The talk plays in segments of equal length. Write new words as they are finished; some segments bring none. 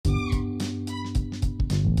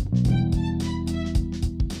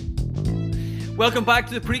Welcome back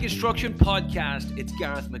to the Preconstruction Podcast. It's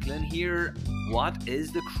Gareth McGlynn here. What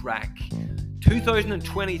is the crack?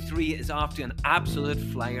 2023 is off to an absolute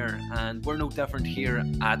flyer, and we're no different here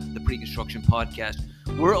at the Preconstruction Podcast.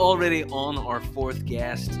 We're already on our fourth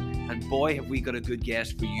guest, and boy, have we got a good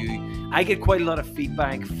guest for you. I get quite a lot of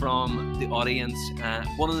feedback from the audience.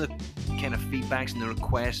 One of the kind of feedbacks and the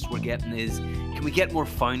requests we're getting is, can we get more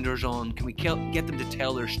founders on? Can we get them to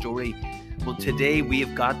tell their story? Well, today we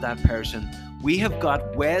have got that person. We have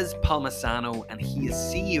got Wes Palmisano, and he is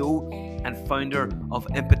CEO and founder of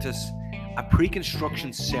Impetus, a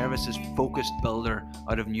pre-construction services focused builder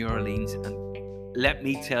out of New Orleans. And let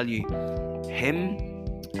me tell you, him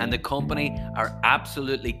and the company are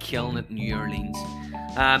absolutely killing it in New Orleans.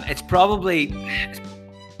 It's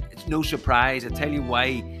no surprise. I tell you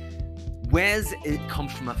why. Wes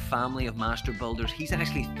comes from a family of master builders. He's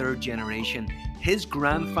actually third generation. His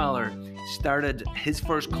grandfather started his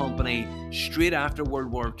first company straight after World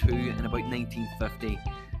War II in about 1950.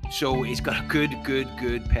 So he's got a good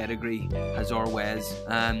pedigree, has our Wes.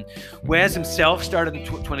 Wes himself started in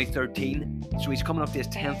 2013, so he's coming up to his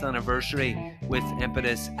 10th anniversary with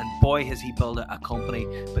Impetus, and boy has he built a company.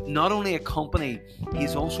 But not only a company,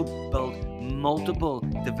 he's also built multiple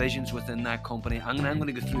divisions within that company. I'm going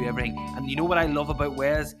to go through everything. And you know what I love about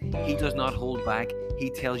Wes? He does not hold back. He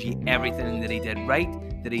tells you everything that he did right,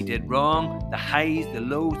 that he did wrong, the highs, the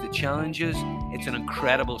lows, the challenges. It's an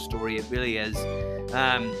incredible story. It really is.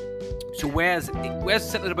 So Wes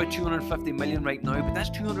sitting at about 250 million right now, but that's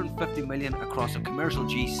 250 million across a commercial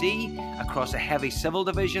GC, across a heavy civil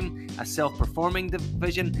division, a self-performing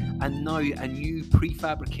division, and now a new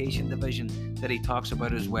prefabrication division that he talks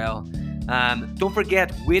about as well. Don't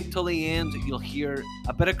forget, wait till the end. You'll hear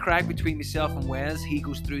a bit of crack between myself and Wes. He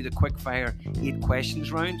goes through the quick fire 8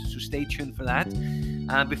 questions round, so stay tuned for that.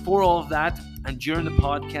 Before all of that, and during the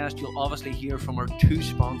podcast, you'll obviously hear from our 2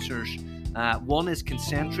 sponsors. One is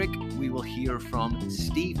Concentric. We will hear from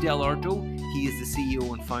Steve Dell'Orto. He is the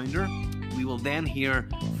CEO and founder. We will then hear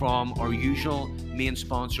from our usual main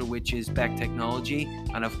sponsor, which is Beck Technology,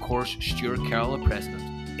 and of course, Stuart Carroll, the president.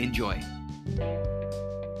 Enjoy.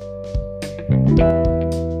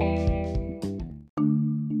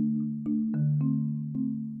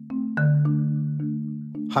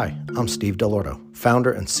 Hi, I'm Steve Dell'Orto,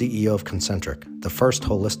 founder and CEO of Concentric, the first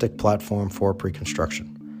holistic platform for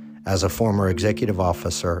pre-construction. As a former executive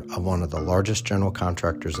officer of one of the largest general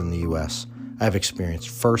contractors in the U.S., I have experienced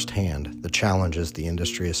firsthand the challenges the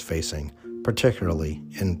industry is facing, particularly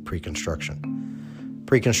in pre-construction.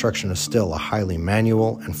 Pre-construction is still a highly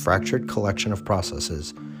manual and fractured collection of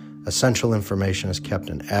processes. Essential information is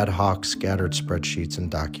kept in ad hoc, scattered spreadsheets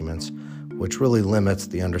and documents, which really limits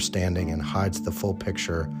the understanding and hides the full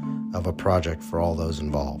picture of a project for all those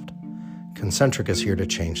involved. Concentric is here to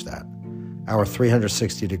change that. Our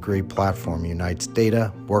 360-degree platform unites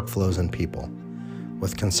data, workflows, and people.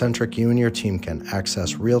 With Concentric, you and your team can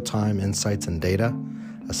access real-time insights and data,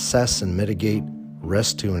 assess and mitigate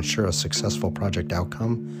risk to ensure a successful project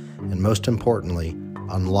outcome, and most importantly,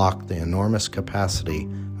 unlock the enormous capacity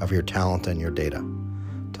of your talent and your data.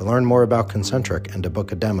 To learn more about Concentric and to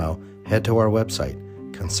book a demo, head to our website,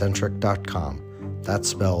 concentric.com. That's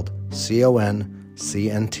spelled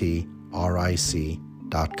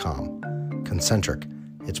CONCENTRIC.com. Concentric,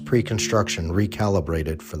 it's pre-construction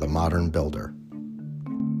recalibrated for the modern builder.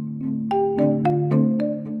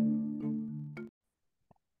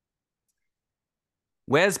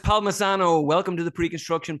 Wes Palmisano, welcome to the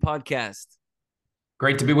Pre-Construction Podcast.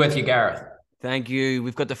 Great to be with you, Gareth. Thank you.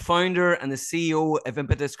 We've got the founder and the CEO of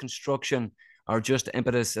Impetus Construction, or just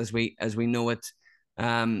Impetus as we know it.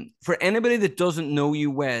 For anybody that doesn't know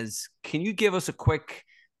you, Wes, can you give us a quick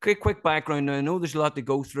background? Now, I know there's a lot to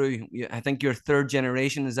go through. I think you're third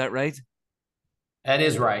generation. Is that right? That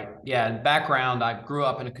is right. Yeah. In background, I grew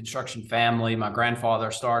up in a construction family. My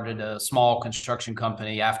grandfather started a small construction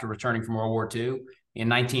company after returning from World War II in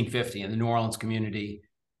 1950 in the New Orleans community.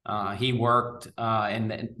 He worked,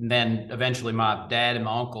 and then eventually my dad and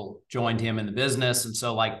my uncle joined him in the business. And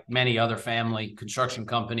so, like many other family construction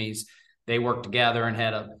companies, they worked together and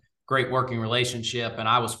had a great working relationship. And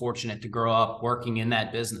I was fortunate to grow up working in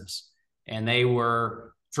that business. And they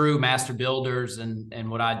were true master builders and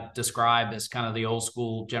what I describe as kind of the old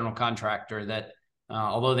school general contractor that,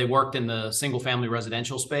 although they worked in the single family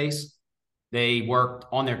residential space, they worked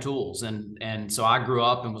on their tools. And so I grew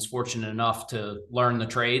up and was fortunate enough to learn the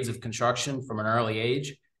trades of construction from an early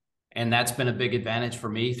age. And that's been a big advantage for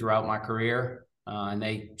me throughout my career. And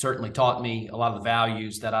they certainly taught me a lot of the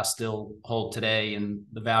values that I still hold today, and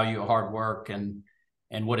the value of hard work and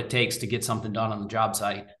and what it takes to get something done on the job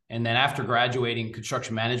site. And then after graduating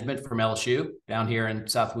construction management from LSU down here in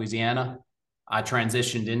South Louisiana, I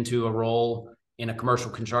transitioned into a role in a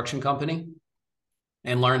commercial construction company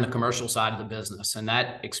and learned the commercial side of the business. And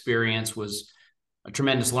that experience was a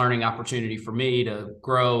tremendous learning opportunity for me to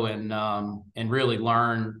grow and really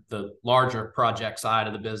learn the larger project side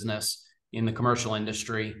of the business in the commercial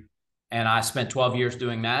industry. And I spent 12 years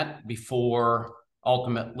doing that before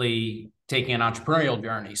ultimately taking an entrepreneurial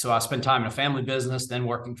journey. So I spent time in a family business, then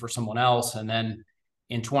working for someone else. And then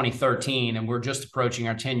in 2013, and we're just approaching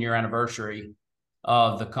our 10-year anniversary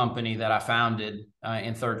of the company that I founded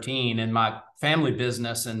in 13. And my family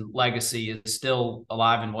business and legacy is still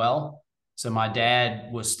alive and well. So my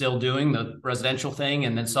dad was still doing the residential thing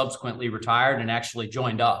and then subsequently retired and actually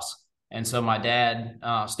joined us. And so my dad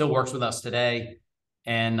still works with us today.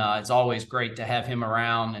 And it's always great to have him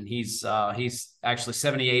around. And he's actually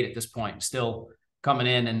 78 at this point, still coming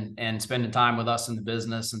in and spending time with us in the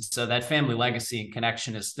business. And so that family legacy and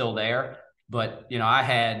connection is still there. But, I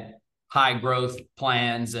had high growth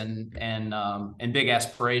plans and big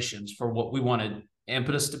aspirations for what we wanted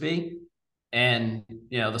Impetus to be. And,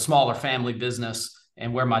 the smaller family business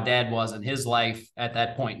and where my dad was in his life at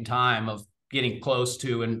that point in time of getting close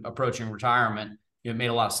to and approaching retirement, it made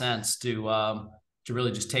a lot of sense to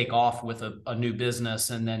really just take off with a new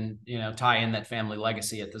business and then, tie in that family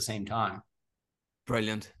legacy at the same time.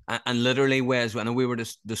 Brilliant. And literally, Wes, I know we were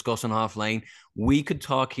just discussing offline, we could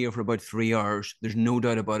talk here for about 3 hours. There's no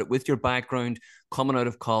doubt about it. With your background, coming out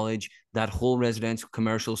of college, that whole residential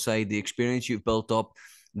commercial side, the experience you've built up,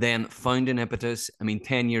 then founding Impetus,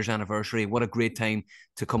 10 years anniversary. What a great time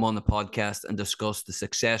to come on the podcast and discuss the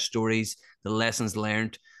success stories, the lessons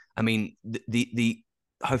learned. The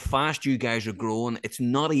how fast you guys are growing. It's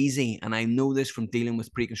not easy. And I know this from dealing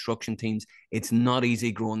with pre-construction teams. It's not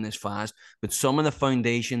easy growing this fast, but some of the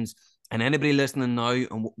foundations, and anybody listening now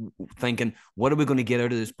and thinking, what are we going to get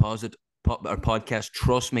out of this podcast?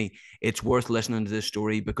 Trust me, it's worth listening to this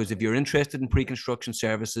story, because if you're interested in pre-construction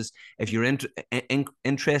services, if you're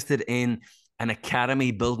interested in an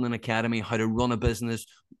academy, building an academy, how to run a business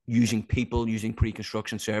using people, using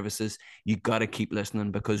pre-construction services, you got to keep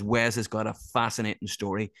listening, because Wes has got a fascinating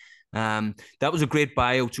story. That was a great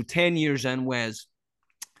bio. So 10 years in, Wes,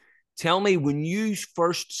 tell me, when you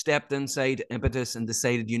first stepped inside Impetus and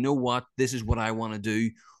decided, you know what, this is what I want to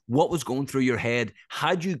do, what was going through your head?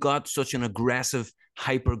 Had you got such an aggressive,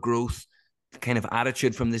 hyper growth kind of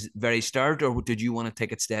attitude from this very start, or did you want to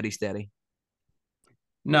take it steady?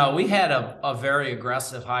 No, we had a very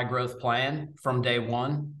aggressive high growth plan from day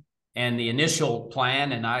one. And the initial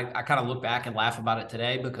plan, and I kind of look back and laugh about it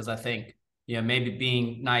today, because I think, maybe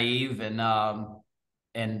being naive and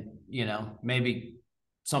maybe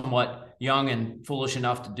somewhat young and foolish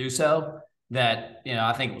enough to do so, that,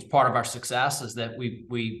 I think it was part of our success is that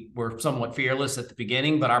we were somewhat fearless at the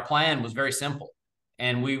beginning, but our plan was very simple.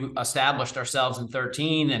 And we established ourselves in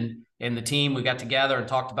 13, and in the team, we got together and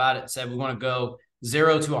talked about it and said, we want to go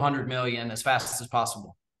 0 to 100 million as fast as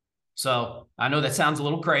possible. So I know that sounds a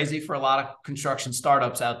little crazy for a lot of construction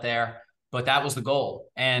startups out there, but that was the goal.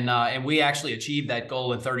 And we actually achieved that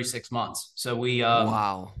goal in 36 months. So we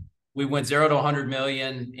went 0 to 100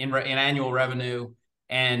 million in annual revenue,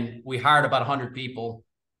 and we hired about 100 people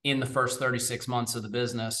in the first 36 months of the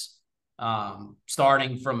business,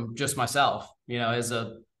 starting from just myself, as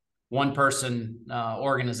a one-person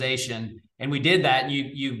organization. And we did that.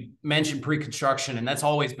 You mentioned pre-construction, and that's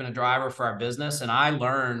always been a driver for our business. And I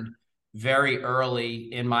learned very early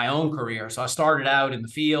in my own career. So I started out in the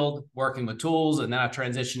field working with tools, and then I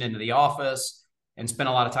transitioned into the office and spent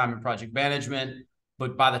a lot of time in project management.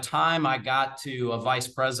 But by the time I got to a vice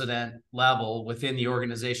president level within the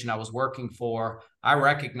organization I was working for, I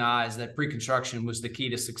recognized that pre-construction was the key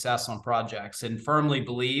to success on projects, and firmly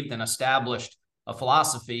believed and established a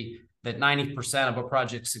philosophy that 90% of a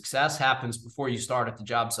project's success happens before you start at the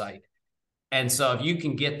job site. And so if you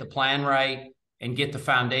can get the plan right and get the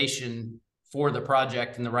foundation for the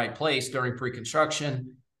project in the right place during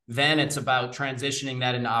pre-construction, then it's about transitioning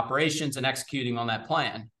that into operations and executing on that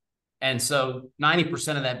plan. And so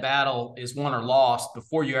 90% of that battle is won or lost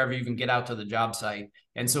before you ever even get out to the job site.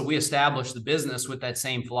 And so we established the business with that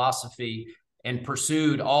same philosophy and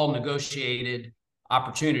pursued all negotiated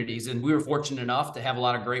opportunities. And we were fortunate enough to have a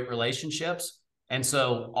lot of great relationships. And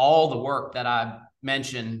so all the work that I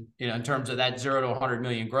mentioned, in terms of that 0 to 100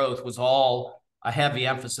 million growth, was all a heavy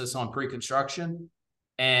emphasis on pre-construction.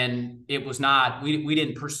 And it was not, we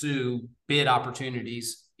didn't pursue bid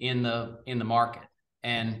opportunities in the market.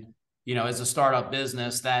 And, as a startup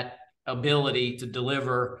business, that ability to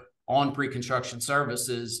deliver on pre-construction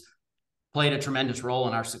services played a tremendous role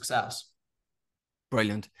in our success.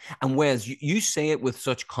 Brilliant. And Wes, you say it with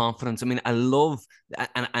such confidence. I mean, I love,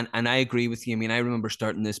 and I agree with you. I mean, I remember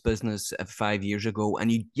starting this business 5 years ago, and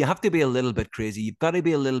you have to be a little bit crazy. You've got to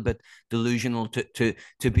be a little bit delusional to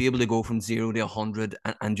be able to go from 0 to 100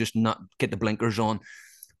 and just not get the blinkers on.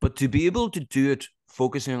 But to be able to do it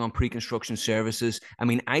focusing on pre-construction services, I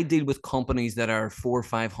mean, I deal with companies that are 400 or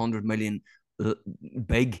 500 million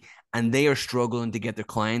big, and they are struggling to get their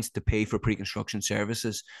clients to pay for pre-construction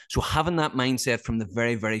services. So having that mindset from the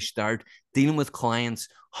very, very start, dealing with clients,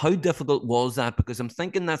 how difficult was that? Because I'm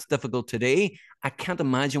thinking that's difficult today. I can't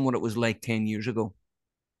imagine what it was like 10 years ago.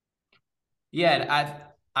 Yeah,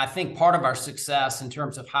 I think part of our success in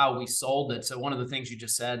terms of how we sold it. So one of the things you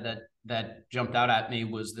just said that jumped out at me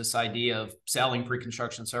was this idea of selling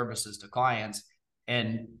pre-construction services to clients.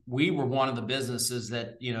 And we were one of the businesses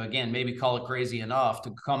that, again, maybe call it crazy enough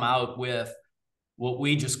to come out with what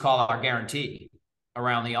we just call our guarantee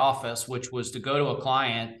around the office, which was to go to a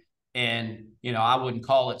client and, I wouldn't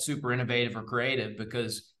call it super innovative or creative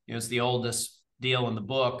because, it's the oldest deal in the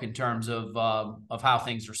book in terms of how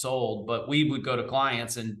things are sold. But we would go to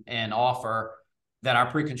clients and offer that our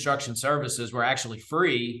pre-construction services were actually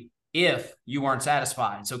free if you weren't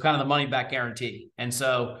satisfied. So kind of the money back guarantee. And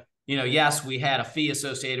so, yes, we had a fee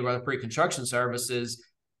associated with our pre-construction services.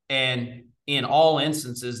 And in all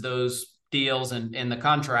instances, those deals and the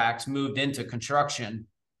contracts moved into construction.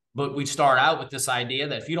 But we'd start out with this idea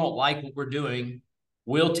that if you don't like what we're doing,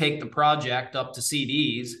 we'll take the project up to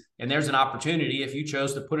CDs. And there's an opportunity, if you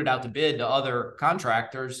chose to put it out to bid to other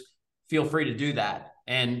contractors, feel free to do that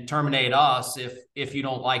and terminate us if you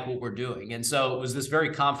don't like what we're doing. And so it was this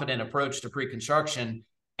very confident approach to pre-construction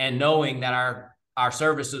and knowing that our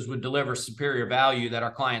services would deliver superior value that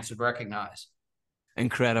our clients would recognize.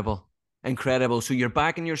 Incredible. So you're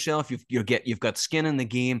backing yourself. You've got skin in the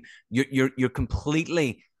game. You're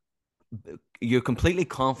completely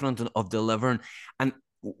confident of delivering. And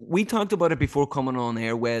we talked about it before coming on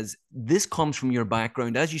air, Wes. This comes from your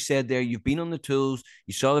background. As you said there, you've been on the tools,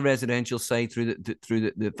 you saw the residential side through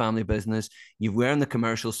the family business, you were on the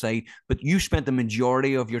commercial side, but you spent the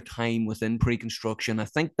majority of your time within pre-construction. I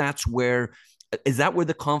think is that where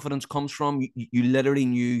the confidence comes from? You literally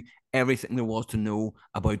knew everything there was to know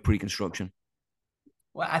about pre-construction.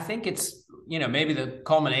 Well, I think it's, maybe the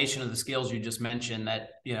culmination of the skills you just mentioned that,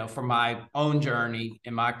 from my own journey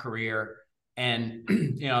in my career. And,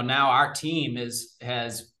 now our team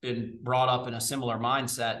has been brought up in a similar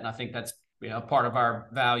mindset. And I think that's, part of our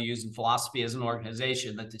values and philosophy as an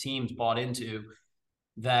organization that the team's bought into,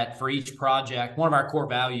 that for each project, one of our core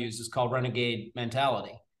values is called renegade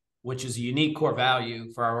mentality, which is a unique core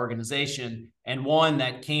value for our organization and one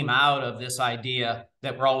that came out of this idea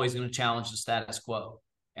that we're always going to challenge the status quo.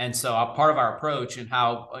 And so part of our approach and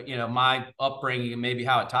how, my upbringing and maybe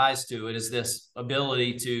how it ties to it is this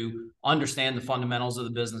ability to understand the fundamentals of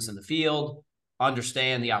the business in the field,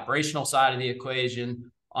 understand the operational side of the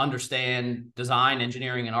equation, understand design,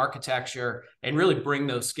 engineering, and architecture, and really bring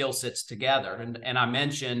those skill sets together. And I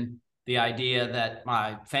mentioned the idea that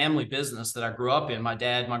my family business that I grew up in, my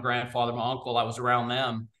dad, my grandfather, my uncle, I was around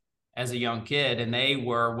them as a young kid, and they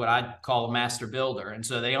were what I'd call a master builder. And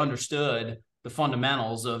so they understood the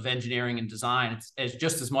fundamentals of engineering and design as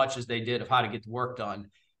just as much as they did of how to get the work done.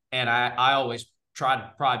 And I always try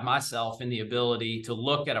to pride myself in the ability to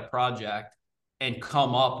look at a project and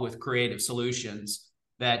come up with creative solutions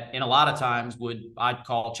that in a lot of times I'd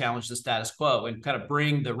call challenge the status quo, and kind of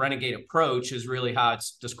bring the renegade approach is really how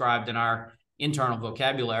it's described in our internal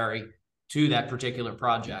vocabulary to that particular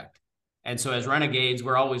project. And so as renegades,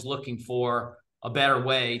 we're always looking for a better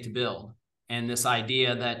way to build. And this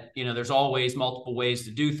idea that, there's always multiple ways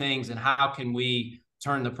to do things, and how can we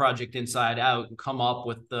turn the project inside out and come up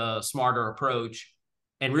with the smarter approach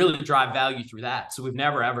and really drive value through that. So we've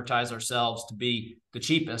never advertised ourselves to be the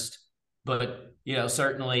cheapest, but,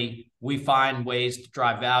 certainly we find ways to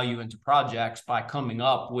drive value into projects by coming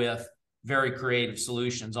up with very creative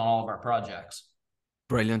solutions on all of our projects.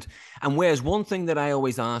 Brilliant. And Wes, one thing that I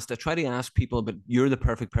always I try to ask people, but you're the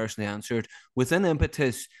perfect person to answer it. Within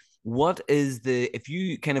Impetus, what is if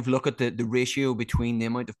you kind of look at the ratio between the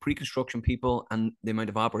amount of pre-construction people and the amount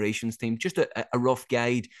of operations team, just a rough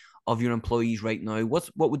guide of your employees right now,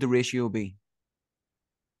 what would the ratio be?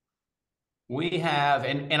 We have,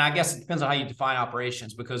 and I guess it depends on how you define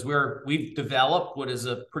operations, because we've developed what is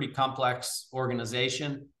a pretty complex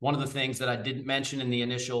organization. One of the things that I didn't mention in the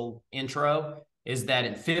initial intro is that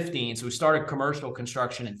in 2015, so we started commercial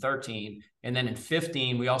construction in 2013, and then in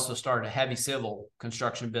 2015, we also started a heavy civil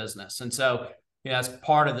construction business. And so, as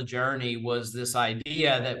part of the journey was this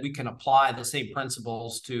idea that we can apply the same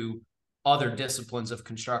principles to other disciplines of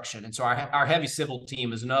construction. And so our heavy civil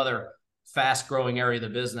team is another fast growing area of the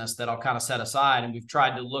business that I'll kind of set aside. And we've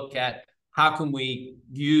tried to look at how can we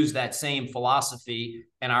use that same philosophy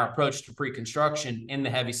and our approach to pre-construction in the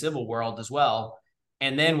heavy civil world as well.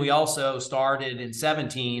 And then we also started in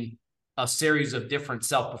 2017 a series of different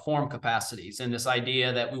self-perform capacities, and this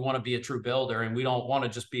idea that we want to be a true builder and we don't want to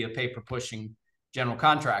just be a paper pushing general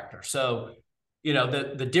contractor. So,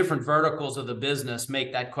 the different verticals of the business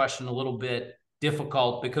make that question a little bit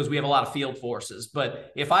difficult because we have a lot of field forces.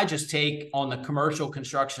 But if I just take on the commercial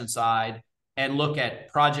construction side and look at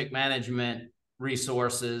project management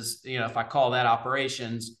resources, if I call that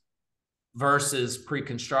operations versus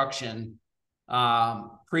pre-construction,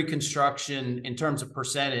 pre-construction in terms of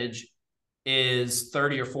percentage is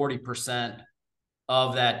 30 or 40%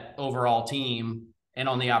 of that overall team. And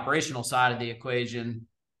on the operational side of the equation,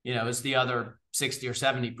 is the other 60 or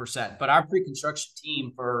 70%. But our pre-construction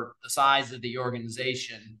team, for the size of the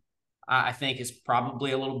organization, I think is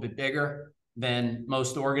probably a little bit bigger than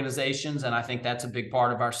most organizations. And I think that's a big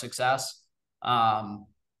part of our success.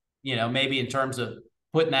 Maybe in terms of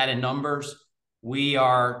putting that in numbers, we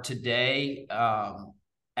are today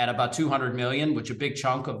at about 200 million, which a big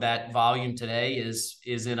chunk of that volume today is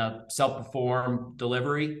in a self-perform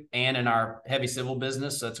delivery and in our heavy civil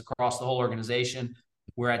business. So that's across the whole organization.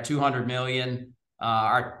 We're at 200 million.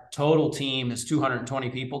 Our total team is 220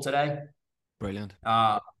 people today. Brilliant.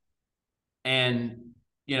 And,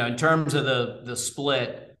 in terms of the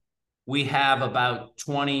split, we have about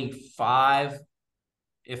 25,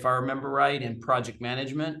 if I remember right, in project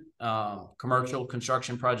management, commercial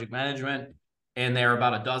construction project management. And there are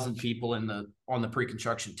about a dozen people on the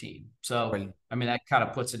pre-construction team. So, brilliant. That kind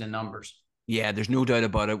of puts it in numbers. Yeah, there's no doubt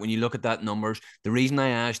about it. When you look at that numbers, the reason I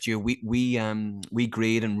asked you, we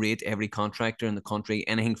grade and rate every contractor in the country,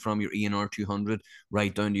 anything from your ENR 200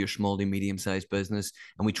 right down to your small to medium sized business,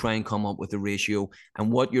 and we try and come up with a ratio.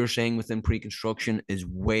 And what you're saying within pre-construction is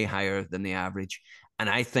way higher than the average. And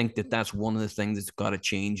I think that that's one of the things that's got to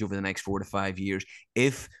change over the next 4 to 5 years.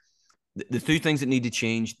 If the two things that need to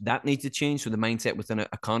change, that needs to change. So the mindset within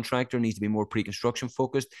a contractor needs to be more pre-construction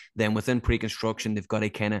focused. Then within pre-construction, they've got to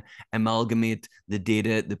kind of amalgamate the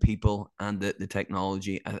data, the people, and the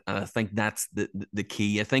technology. And I think that's the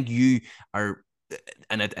key. I think you are,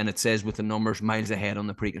 and it says with the numbers, miles ahead on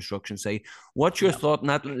the pre-construction side. What's your thought? And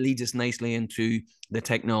that leads us nicely into the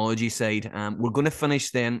technology side. We're going to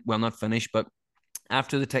finish then, well, not finish, but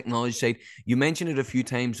after the technology side, you mentioned it a few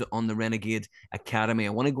times on the Renegade Academy. I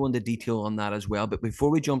want to go into detail on that as well. But before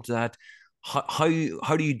we jump to that, how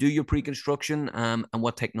do you do your pre-construction and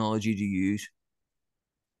what technology do you use?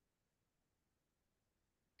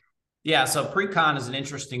 Yeah, so pre-con is an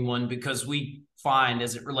interesting one because we find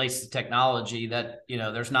as it relates to technology that,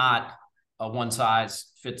 there's not a one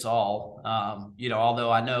size fits all. Although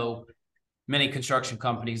I know many construction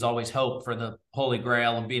companies always hope for the holy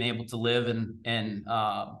grail of being able to live and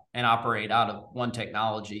operate out of one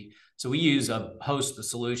technology. So we use a host of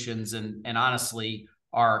solutions and honestly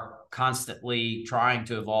are constantly trying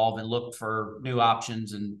to evolve and look for new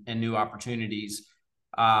options and new opportunities.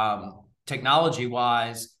 Technology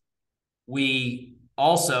wise, we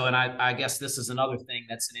also, and I guess this is another thing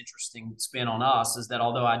that's an interesting spin on us, is that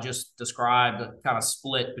although I just described a kind of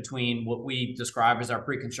split between what we describe as our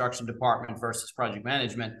pre-construction department versus project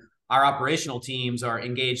management, our operational teams are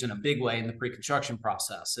engaged in a big way in the pre-construction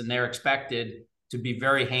process, and they're expected to be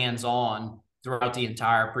very hands-on throughout the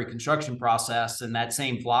entire pre-construction process, and that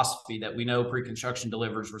same philosophy that we know pre-construction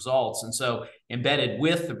delivers results. And so embedded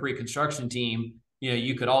with the pre-construction team,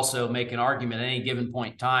 you could also make an argument at any given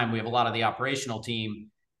point in time. We have a lot of the operational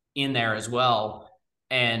team in there as well,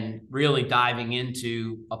 and really diving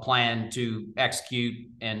into a plan to execute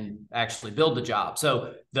and actually build the job.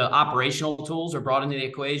 So the operational tools are brought into the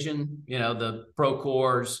equation, the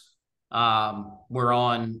Procores. We're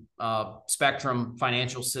on Spectrum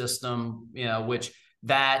financial system, which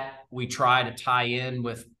that we try to tie in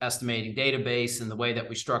with estimating database and the way that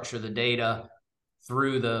we structure the data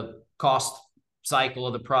through the cost cycle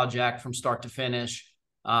of the project from start to finish.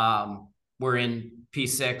 We're in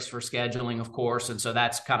P6 for scheduling, of course. And so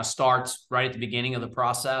that's kind of starts right at the beginning of the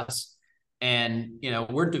process. And,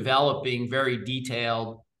 we're developing very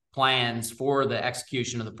detailed plans for the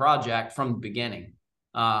execution of the project from the beginning.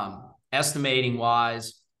 Estimating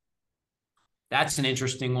wise, that's an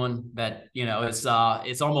interesting one that,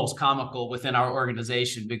 it's almost comical within our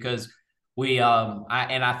organization because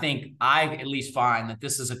I think I at least find that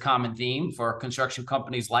this is a common theme for construction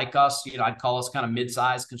companies like us. I'd call us kind of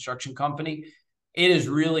mid-sized construction company. It is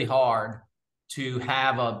really hard to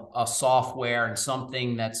have a software and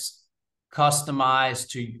something that's customized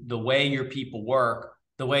to the way your people work,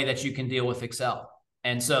 the way that you can deal with Excel.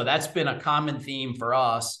 And so that's been a common theme for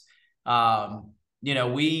us.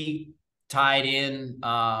 We tied in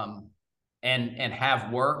and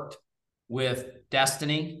have worked with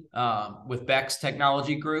Destiny, with Beck's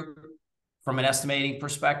technology group from an estimating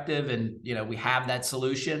perspective. And, we have that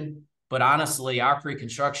solution. But honestly, our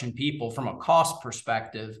pre-construction people, from a cost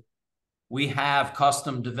perspective, we have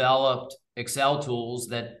custom developed Excel tools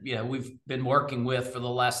that, we've been working with for the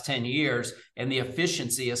last 10 years. And the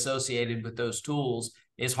efficiency associated with those tools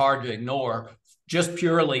is hard to ignore, just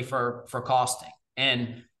purely for costing.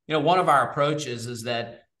 And, one of our approaches is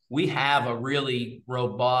that we have a really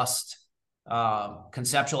robust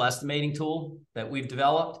conceptual estimating tool that we've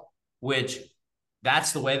developed, which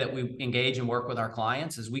that's the way that we engage and work with our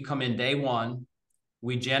clients. Is we come in day one,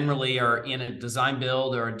 we generally are in a design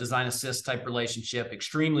build or a design assist type relationship,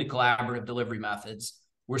 extremely collaborative delivery methods.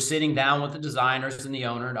 We're sitting down with the designers and the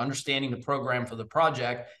owner and understanding the program for the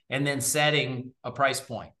project, and then setting a price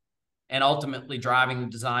point and ultimately driving the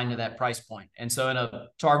design to that price point. And so in a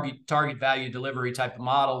target value delivery type of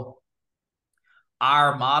model,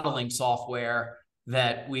 our modeling software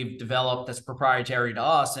that we've developed that's proprietary to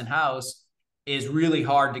us in-house is really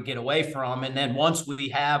hard to get away from. And then once we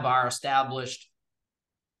have our established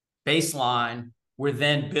baseline, we're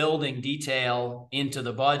then building detail into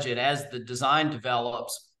the budget as the design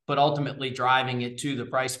develops, but ultimately driving it to the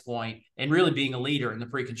price point and really being a leader in the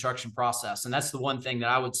pre-construction process. And that's the one thing that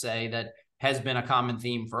I would say that has been a common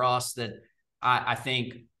theme for us that I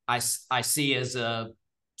think I see as a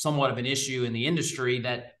somewhat of an issue in the industry,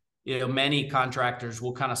 that many contractors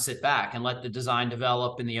will kind of sit back and let the design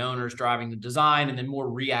develop and the owners driving the design, and then more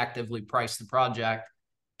reactively price the project.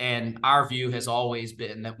 And our view has always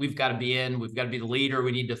been that we've got to be we've got to be the leader.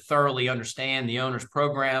 We need to thoroughly understand the owner's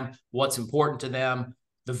program, what's important to them,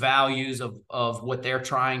 the values of what they're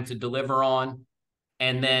trying to deliver on.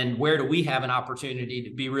 And then where do we have an opportunity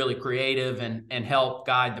to be really creative and help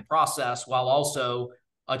guide the process while also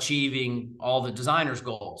achieving all the designers'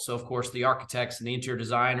 goals. So of course, the architects and the interior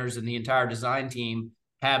designers and the entire design team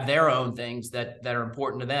have their own things that are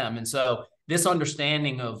important to them. And so this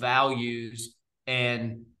understanding of values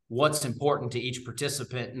and what's important to each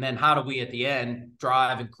participant, and then how do we at the end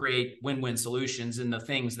drive and create win-win solutions in the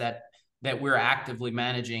things that we're actively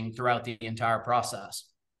managing throughout the entire process.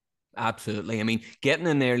 Absolutely. I mean, getting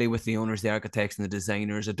in early with the owners, the architects, and the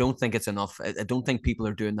designers, I don't think it's enough. I don't think people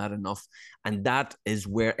are doing that enough. And that is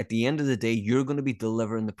where, at the end of the day, you're going to be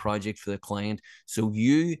delivering the project for the client. So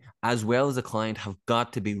you, as well as the client, have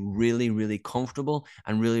got to be really, really comfortable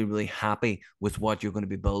and really, really happy with what you're going to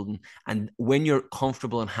be building. And when you're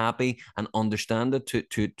comfortable and happy and understand it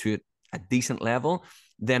to a decent level,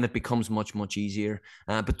 then it becomes much, much easier.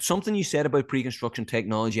 But something you said about pre-construction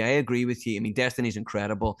technology, I agree with you. I mean, Destiny's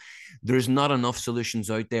incredible. There's not enough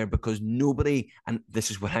solutions out there because nobody, and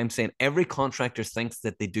this is what I'm saying, every contractor thinks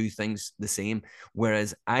that they do things the same,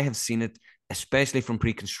 whereas I have seen it, especially from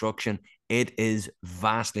pre-construction, it is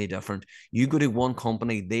vastly different. You go to one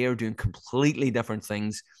company, they are doing completely different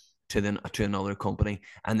things to another company,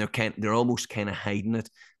 and they're almost kind of hiding it.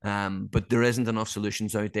 But there isn't enough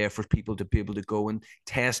solutions out there for people to be able to go and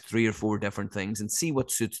test 3 or 4 different things and see what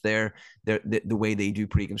suits the way they do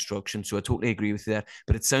pre-construction. So I totally agree with that.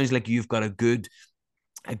 But it sounds like you've got a good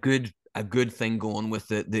thing going with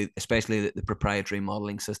especially the proprietary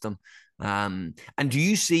modeling system. And what do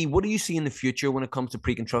you see in the future when it comes to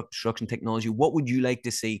pre-construction technology? What would you like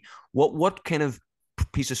to see? What kind of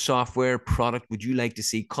piece of software product would you like to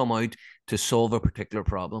see come out to solve a particular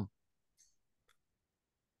problem?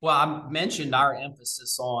 Well, I mentioned our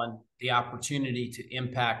emphasis on the opportunity to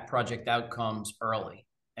impact project outcomes early.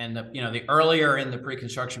 And the earlier in the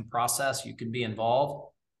pre-construction process you can be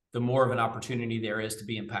involved, the more of an opportunity there is to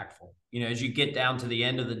be impactful. As you get down to the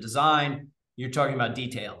end of the design, you're talking about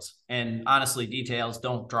details. And honestly, details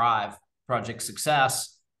don't drive project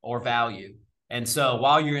success or value. And so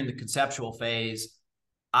while you're in the conceptual phase,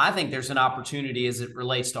 I think there's an opportunity as it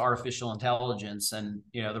relates to artificial intelligence and,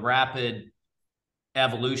 the rapid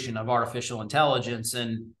evolution of artificial intelligence,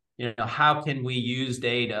 and, how can we use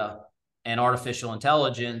data and artificial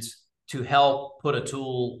intelligence to help put a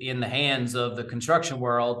tool in the hands of the construction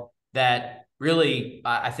world that really,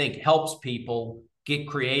 I think, helps people get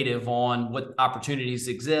creative on what opportunities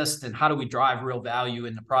exist and how do we drive real value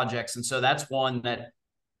in the projects. And so that's one that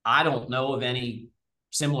I don't know of any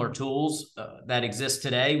similar tools that exist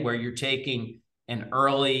today where you're taking an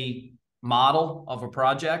early model of a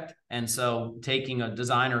project. And so taking a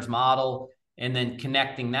designer's model and then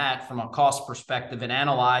connecting that from a cost perspective and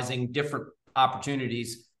analyzing different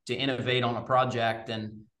opportunities to innovate on a project.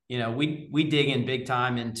 And, we dig in big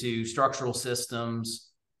time into structural systems,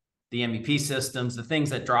 the MEP systems, the things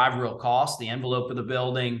that drive real cost, the envelope of the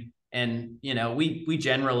building. And, we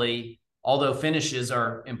generally, although finishes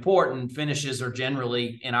are important, finishes are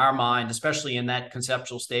generally, in our mind, especially in that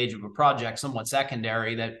conceptual stage of a project, somewhat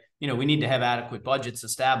secondary, that, we need to have adequate budgets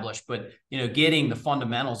established. But, getting the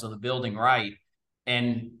fundamentals of the building right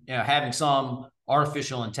and, having some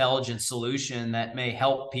artificial intelligence solution that may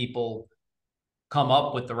help people come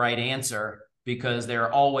up with the right answer, because there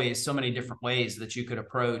are always so many different ways that you could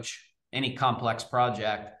approach any complex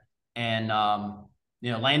project. And,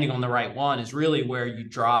 landing on the right one is really where you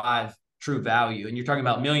drive true value. And you're talking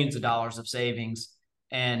about millions of dollars of savings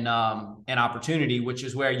and opportunity, which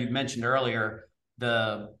is where you mentioned earlier,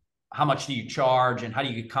 how much do you charge and how do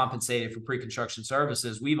you get compensated for pre-construction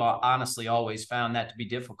services? We've honestly always found that to be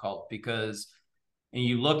difficult, because and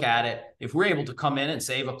you look at it, if we're able to come in and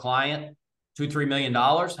save a client $2-3 million,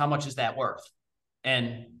 how much is that worth?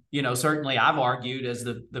 And, certainly I've argued, as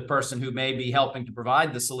the person who may be helping to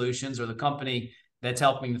provide the solutions, or the company that's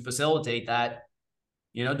helping to facilitate that,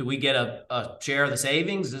 do we get a share of the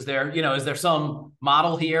savings? Is there some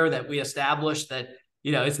model here that we established that,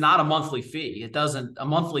 it's not a monthly fee. A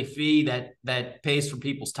monthly fee that pays for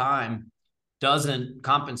people's time doesn't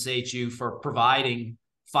compensate you for providing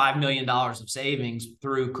 $5 million of savings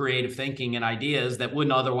through creative thinking and ideas that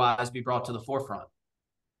wouldn't otherwise be brought to the forefront.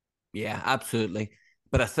 Yeah, absolutely.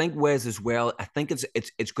 But I think, Wes, as well, I think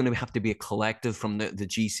it's going to have to be a collective from the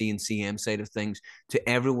GC and CM side of things. To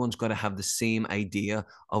everyone's got to have the same idea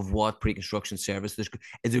of what pre-construction service is.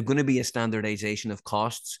 Is there going to be a standardization of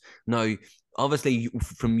costs? Now, obviously,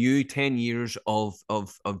 from you, 10 years of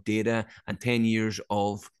data and 10 years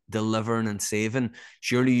of delivering and saving,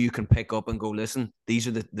 surely you can pick up and go, listen, these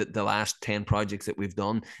are the last 10 projects that we've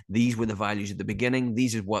done. These were the values at the beginning.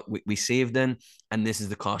 These is what we saved in, and this is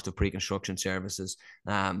the cost of pre-construction services.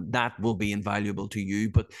 That will be invaluable to you.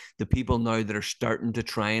 But the people now that are starting to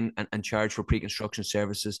try and charge for pre-construction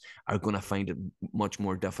services are going to find it much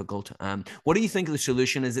more difficult. What do you think of the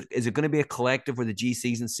solution? Is it going to be a collective where the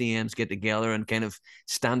GCs and CMs get together and kind of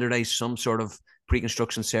standardize some sort of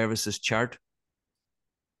pre-construction services chart?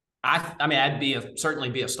 I mean,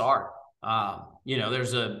 certainly be a start.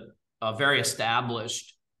 There's a very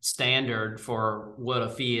established standard for what a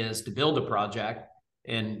fee is to build a project.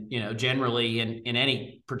 And, generally in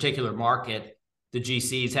any particular market, the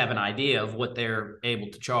GCs have an idea of what they're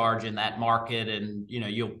able to charge in that market. And,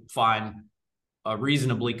 you'll find a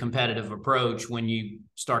reasonably competitive approach when you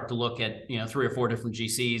start to look at, 3 or 4 different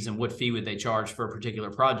GCs and what fee would they charge for a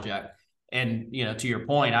particular project. And, to your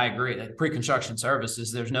point, I agree that pre-construction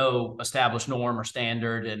services, there's no established norm or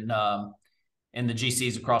standard. And the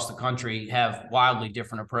GCs across the country have wildly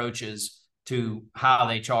different approaches to how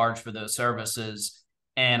they charge for those services.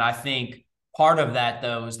 And I think part of that,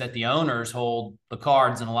 though, is that the owners hold the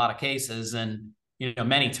cards in a lot of cases. And,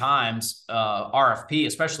 many times RFP,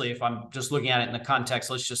 especially if I'm just looking at it in the context,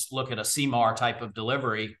 let's just look at a CMAR type of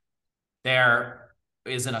delivery. There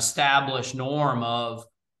is an established norm of,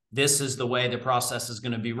 this is the way the process is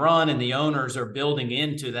going to be run, and the owners are building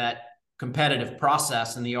into that competitive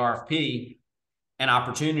process in the RFP an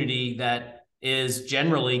opportunity that is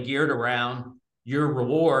generally geared around your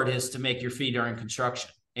reward is to make your fee during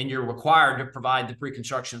construction, and you're required to provide the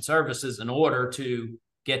pre-construction services in order to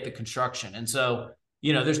get the construction. And so,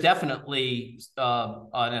 there's definitely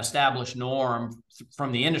an established norm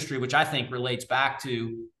from the industry, which I think relates back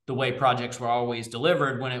to the way projects were always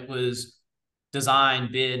delivered when it was design,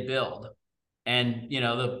 bid, build. And,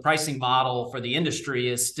 the pricing model for the industry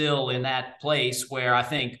is still in that place where I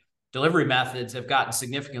think delivery methods have gotten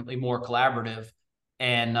significantly more collaborative.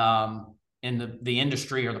 And in the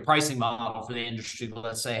industry, or the pricing model for the industry,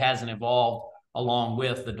 let's say, hasn't evolved along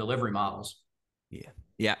with the delivery models.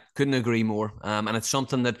 Yeah, couldn't agree more. And it's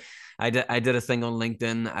something that I did a thing on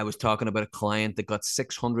LinkedIn. I was talking about a client that got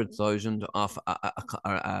 600,000 off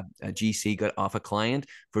a GC got off a client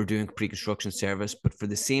for doing pre-construction service, but for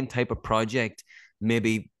the same type of project,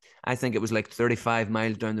 maybe I think it was like 35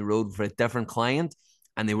 miles down the road for a different client,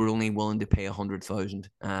 and they were only willing to pay 100,000.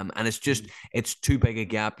 And it's just, it's too big a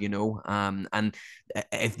gap, and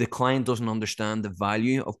if the client doesn't understand the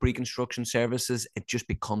value of pre-construction services, it just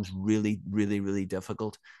becomes really, really, really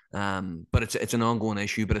difficult. But it's an ongoing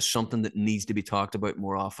issue, but it's something that needs to be talked about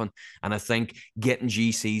more often. And I think getting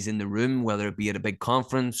GCs in the room, whether it be at a big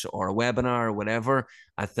conference or a webinar or whatever,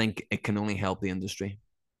 I think it can only help the industry.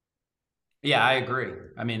 Yeah, I agree.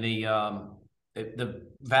 I mean, the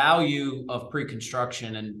value of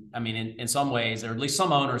pre-construction, and I mean, in some ways, or at least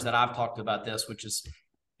some owners that I've talked about this, which is,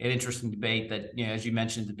 an interesting debate that, as you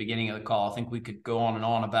mentioned at the beginning of the call, I think we could go on and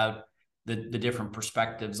on about the different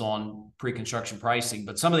perspectives on pre-construction pricing.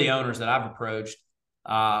 But some of the owners that I've approached,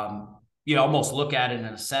 almost look at it in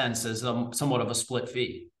a sense as somewhat of a split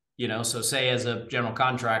fee. So say as a general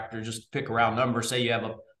contractor, just pick a round number, say you have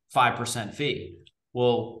a 5% fee.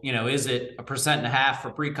 Well, is it 1.5%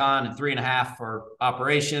 for pre-con and 3.5% for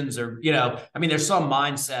operations? Or, there's some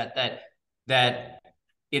mindset that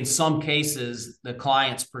in some cases the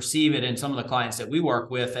clients perceive it, and some of the clients that we work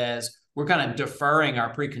with, as we're kind of deferring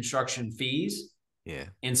our pre-construction fees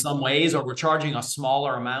in some ways, or we're charging a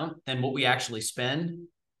smaller amount than what we actually spend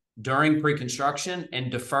during pre-construction,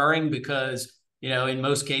 and deferring because, in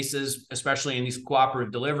most cases, especially in these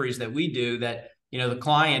cooperative deliveries that we do, that, the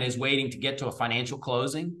client is waiting to get to a financial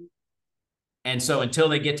closing. And so until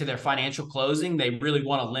they get to their financial closing, they really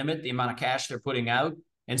want to limit the amount of cash they're putting out.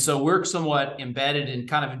 And so we're somewhat embedded in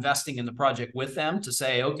kind of investing in the project with them to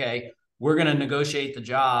say, okay, we're going to negotiate the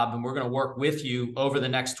job and we're going to work with you over the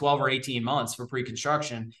next 12 or 18 months for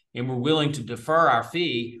pre-construction. And we're willing to defer our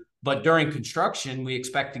fee. But during construction, we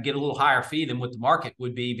expect to get a little higher fee than what the market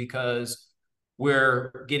would be, because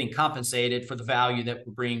we're getting compensated for the value that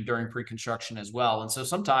we're bringing during pre-construction as well. And so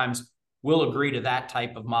sometimes we'll agree to that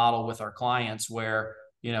type of model with our clients where,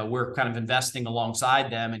 we're kind of investing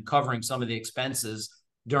alongside them and covering some of the expenses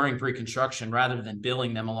during pre-construction rather than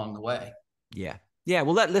billing them along the way. Yeah. Yeah,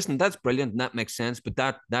 well, that's brilliant, and that makes sense. But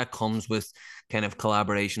that comes with kind of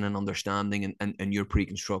collaboration and understanding, and your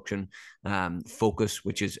pre-construction focus,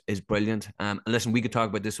 which is brilliant. And listen, we could talk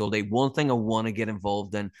about this all day. One thing I want to get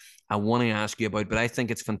involved in, I want to ask you about, but I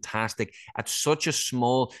think it's fantastic. At such a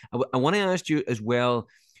small, I want to ask you as well.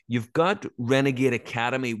 You've got Renegade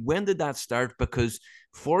Academy. When did that start? Because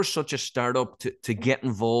for such a startup to get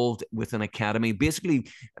involved with an academy, basically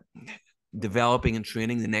developing and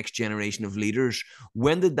training the next generation of leaders,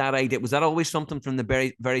 when did that idea, was that always something from the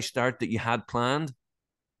very, very start that you had planned?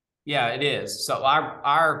 Yeah, it is. So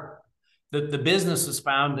the business was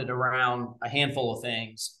founded around a handful of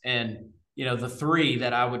things. And, the three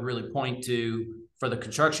that I would really point to for the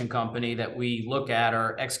construction company that we look at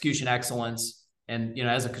are execution excellence. And,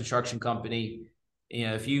 as a construction company,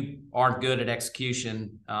 if you aren't good at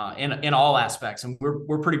execution in all aspects, and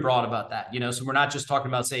we're pretty broad about that, so we're not just talking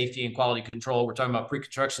about safety and quality control. We're talking about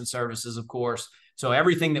pre-construction services, of course. So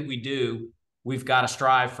everything that we do, we've got to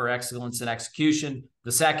strive for excellence in execution.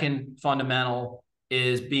 The second fundamental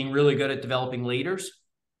is being really good at developing leaders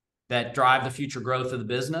that drive the future growth of the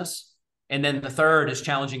business. And then the third is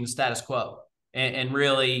challenging the status quo and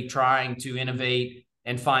really trying to innovate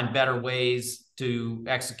and find better ways to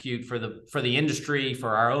execute for the industry,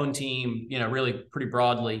 for our own team, really pretty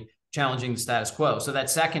broadly challenging the status quo. So that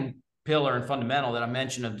second pillar and fundamental that I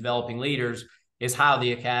mentioned of developing leaders is how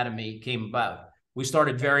the academy came about. We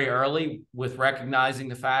started very early with recognizing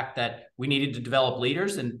the fact that we needed to develop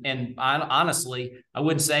leaders. And honestly, I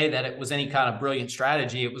wouldn't say that it was any kind of brilliant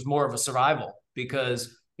strategy. It was more of a survival,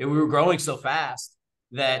 because we were growing so fast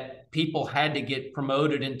that people had to get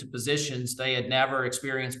promoted into positions they had never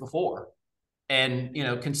experienced before. And,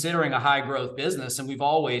 considering a high growth business, and we've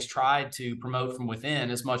always tried to promote from within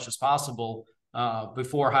as much as possible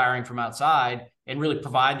before hiring from outside, and really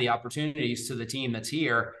provide the opportunities to the team that's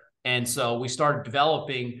here. And so we started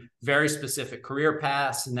developing very specific career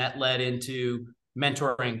paths, and that led into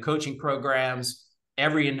mentoring coaching programs.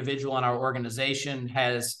 Every individual in our organization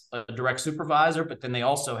has a direct supervisor, but then they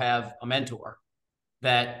also have a mentor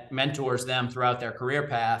that mentors them throughout their career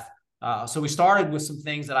path. So we started with some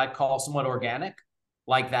things that I'd call somewhat organic,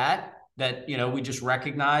 like that we just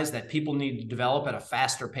recognized that people need to develop at a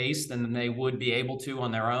faster pace than they would be able to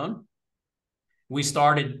on their own. We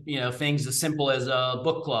started, things as simple as a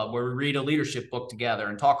book club where we read a leadership book together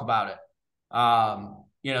and talk about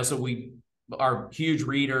it. So we are huge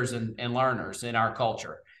readers and learners in our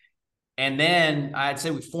culture. And then I'd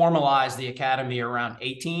say we formalized the academy around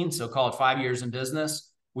 18, so call it 5 years in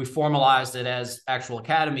business. We formalized it as actual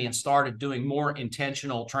academy and started doing more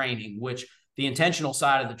intentional training, which the intentional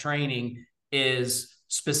side of the training is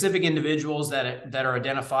specific individuals that are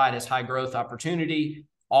identified as high growth opportunity,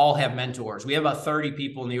 all have mentors. We have about 30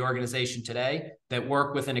 people in the organization today that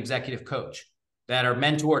work with an executive coach that are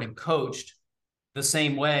mentored and coached the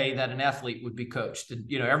same way that an athlete would be coached. And,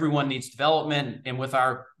 everyone needs development, and with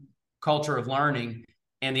our culture of learning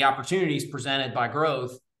and the opportunities presented by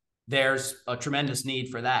growth, there's a tremendous need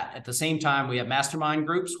for that. At the same time, we have mastermind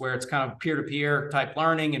groups where it's kind of peer-to-peer type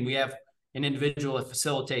learning, and we have an individual that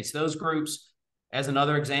facilitates those groups as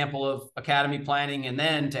another example of academy planning. And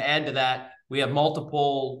then to add to that, we have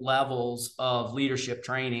multiple levels of leadership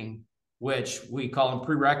training, which we call them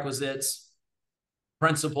prerequisites,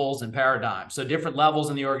 principles and paradigms. So different levels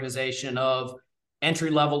in the organization of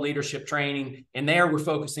entry-level leadership training. And there we're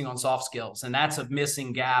focusing on soft skills. And that's a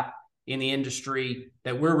missing gap in the industry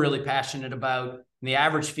that we're really passionate about. And the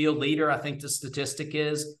average field leader, I think the statistic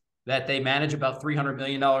is that they manage about $300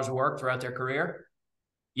 million of work throughout their career,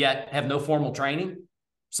 yet have no formal training.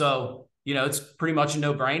 So, it's pretty much a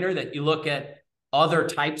no-brainer that you look at other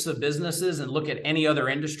types of businesses and look at any other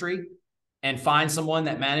industry and find someone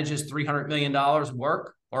that manages $300 million of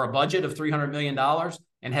work or a budget of $300 million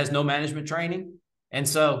and has no management training. And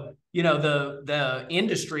so, the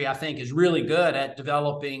industry, I think, is really good at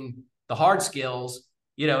developing the hard skills,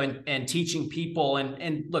 and teaching people.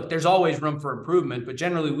 And look, there's always room for improvement, but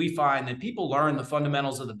generally we find that people learn the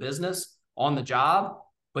fundamentals of the business on the job.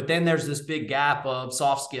 But then there's this big gap of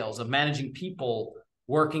soft skills, of managing people,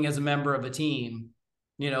 working as a member of a team,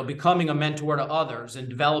 becoming a mentor to others and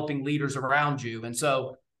developing leaders around you. And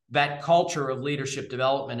so that culture of leadership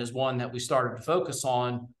development is one that we started to focus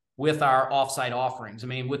on with our offsite offerings. I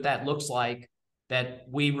mean, what that looks like, that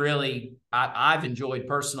we really, I've enjoyed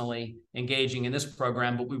personally engaging in this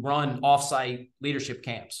program, but we run offsite leadership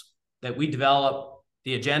camps that we develop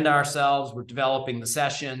the agenda ourselves, we're developing the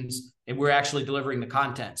sessions, and we're actually delivering the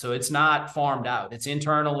content. So it's not farmed out. It's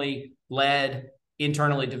internally led,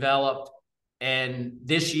 internally developed. And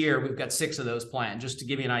this year we've got 6 of those planned, just to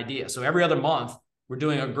give you an idea. So every other month we're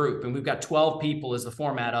doing a group, and we've got 12 people as the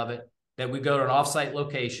format of it, that we go to an offsite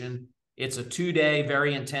location. It's a 2-day,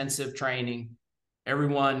 very intensive training.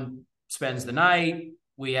 Everyone spends the night.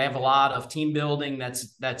 We have a lot of team building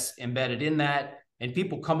that's embedded in that. And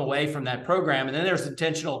people come away from that program. And then there's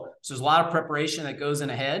intentional, so there's a lot of preparation that goes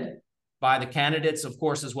in ahead by the candidates, of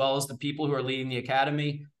course, as well as the people who are leading the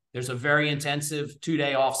academy. There's a very intensive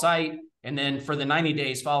 2-day offsite. And then for the 90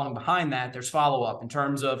 days following behind that, there's follow-up in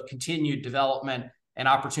terms of continued development and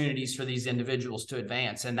opportunities for these individuals to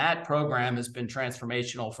advance. And that program has been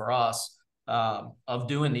transformational for us, of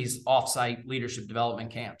doing these offsite leadership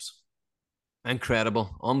development camps.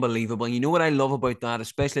 Incredible, unbelievable. You know what I love about that,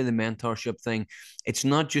 especially the mentorship thing? It's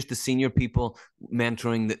not just the senior people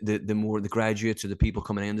mentoring the graduates or the people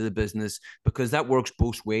coming into the business, because that works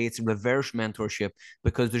both ways. It's a reverse mentorship,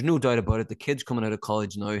 because there's no doubt about it. The kids coming out of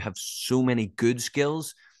college now have so many good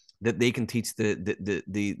skills that they can teach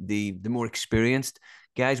the more experienced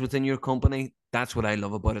guys within your company. That's what I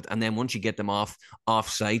love about it. And then once you get them off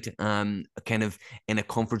site, kind of in a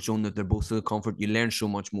comfort zone that they're both in the comfort, you learn so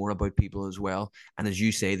much more about people as well. And as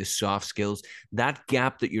you say, the soft skills, that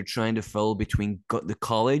gap that you're trying to fill between the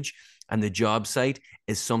college and the job site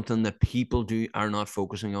is something that people are not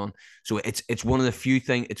focusing on. So it's one of the few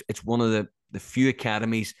things, it's one of the few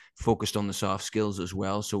academies focused on the soft skills as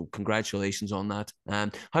well. So congratulations on that.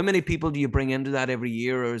 How many people do you bring into that every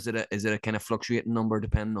year, or is it a kind of fluctuating number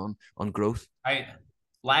depending on growth?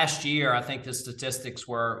 Last year, I think the statistics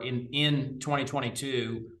were in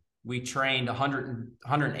 2022, we trained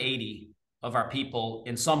 180 of our people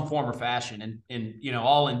in some form or fashion, and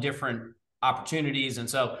all in different opportunities. And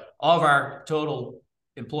so of our total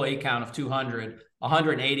employee count of 200,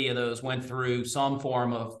 180 of those went through some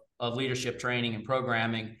form of leadership training and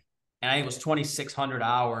programming. And I think it was 2,600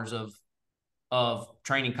 hours of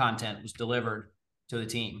training content was delivered to the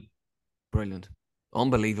team. Brilliant.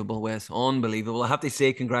 Unbelievable, Wes. Unbelievable. I have to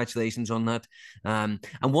say congratulations on that. And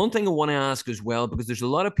one thing I want to ask as well, because there's a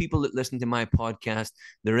lot of people that listen to my podcast,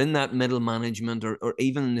 they're in that middle management or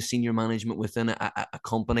even in the senior management within a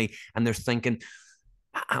company, and they're thinking,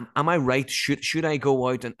 am I right? Should I go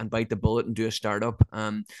out and bite the bullet and do a startup?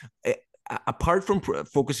 Apart from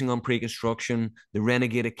focusing on pre-construction, the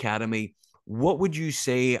Renegade Academy, what would you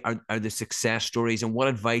say are the success stories, and what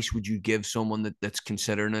advice would you give someone that's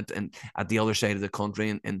considering it and at the other side of the country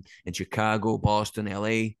in Chicago, Boston,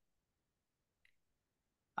 LA?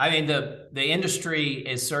 I mean, the industry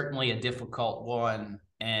is certainly a difficult one,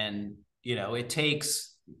 and it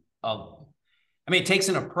takes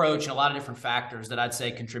an approach and a lot of different factors that I'd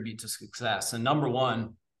say contribute to success. And number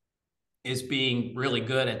one is being really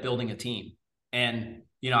good at building a team. And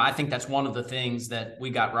I think that's one of the things that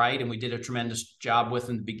we got right and we did a tremendous job with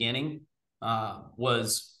in the beginning,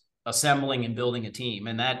 was assembling and building a team.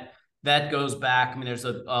 And that goes back, there's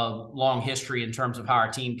a long history in terms of how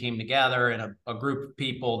our team came together, and a group of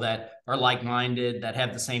people that are like-minded, that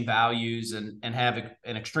have the same values and have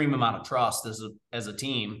an extreme amount of trust as a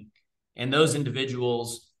team. And those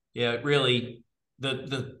individuals, really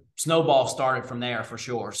the snowball started from there for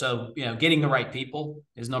sure. So, getting the right people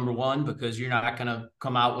is number one, because you're not going to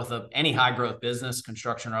come out with any high growth business,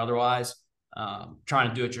 construction or otherwise, trying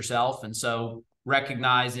to do it yourself. And so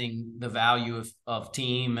recognizing the value of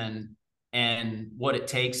team and and what it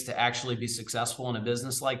takes to actually be successful in a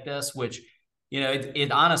business like this, which,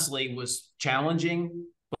 it honestly was challenging,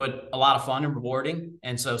 but a lot of fun and rewarding.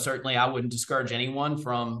 And so certainly I wouldn't discourage anyone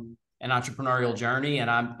from an entrepreneurial journey.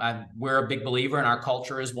 And we're a big believer, and our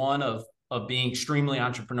culture is one of being extremely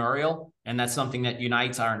entrepreneurial. And that's something that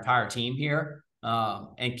unites our entire team here.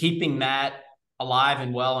 And keeping that alive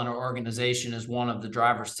and well in our organization is one of the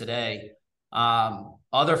drivers today.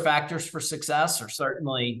 Other factors for success are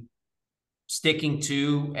certainly sticking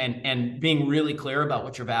to and being really clear about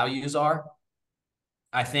what your values are.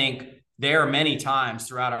 I think there are many times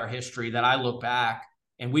throughout our history that I look back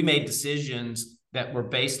and we made decisions that were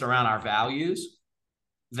based around our values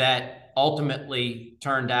that ultimately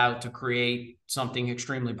turned out to create something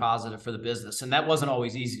extremely positive for the business. And that wasn't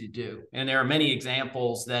always easy to do. And there are many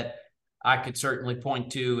examples that I could certainly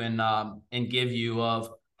point to and give you of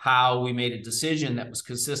how we made a decision that was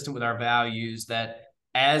consistent with our values, that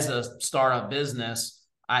as a startup business,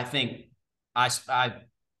 I think I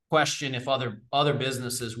question if other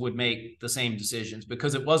businesses would make the same decisions,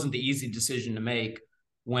 because it wasn't the easy decision to make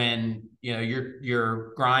when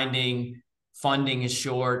you're grinding, funding is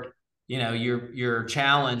short, you're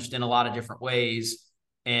challenged in a lot of different ways,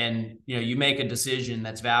 and you make a decision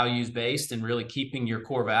that's values based and really keeping your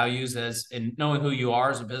core values and knowing who you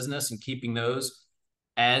are as a business and keeping those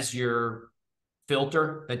as your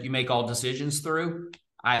filter that you make all decisions through,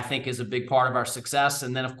 I think is a big part of our success.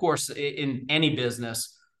 And then of course, in any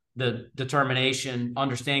business, the determination,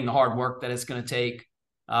 understanding the hard work that it's going to take,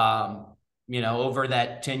 over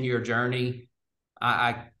that 10-year journey.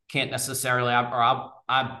 I can't necessarily,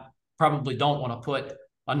 I probably don't want to put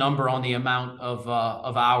a number on the amount of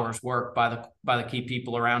hours worked by the key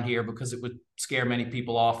people around here, because it would scare many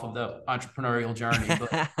people off of the entrepreneurial journey.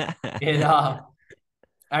 But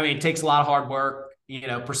it takes a lot of hard work,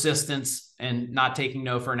 persistence, and not taking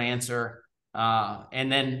no for an answer.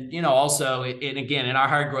 And then, also, and again, in our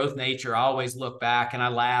high growth nature, I always look back and I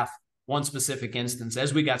laugh. One specific instance,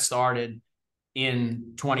 as we got started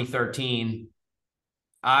in 2013,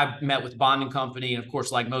 I met with the bonding company. And of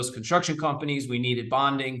course, like most construction companies, we needed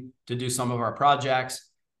bonding to do some of our projects,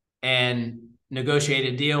 and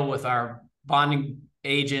negotiated a deal with our bonding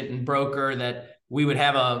agent and broker that we would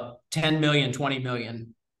have a 10 million, 20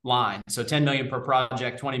 million line. So 10 million per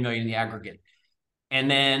project, 20 million in the aggregate. And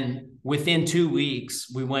then within 2 weeks,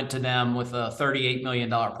 we went to them with a $38 million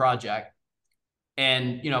project.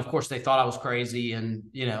 And, of course, they thought I was crazy. And,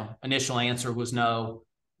 initial answer was no.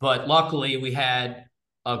 But luckily, we had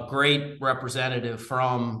a great representative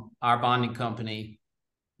from our bonding company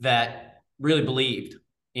that really believed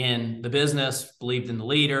in the business, believed in the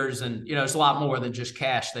leaders. And, it's a lot more than just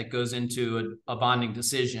cash that goes into a bonding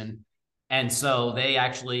decision. And so they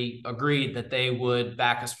actually agreed that they would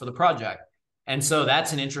back us for the project. And so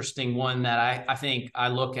that's an interesting one that I think I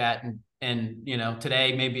look at and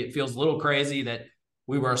today maybe it feels a little crazy that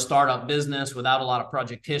we were a startup business without a lot of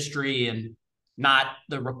project history and not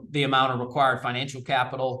the amount of required financial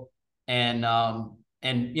capital. And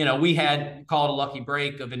we had called a lucky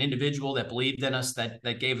break of an individual that believed in us,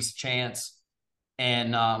 that gave us a chance.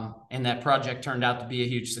 And that project turned out to be a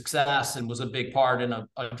huge success and was a big part and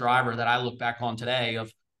a driver that I look back on today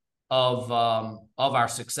of our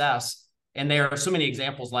success. And there are so many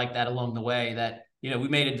examples like that along the way that, we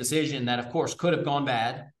made a decision that of course could have gone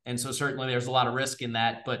bad. And so certainly there's a lot of risk in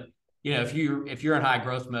that, but if you're in high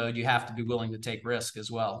growth mode, you have to be willing to take risk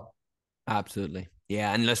as well. Absolutely.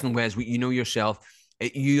 Yeah. And listen, Wes, yourself,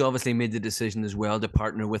 you obviously made the decision as well to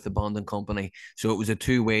partner with the bonding company. So it was a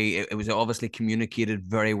two-way. It was obviously communicated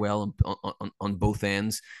very well on both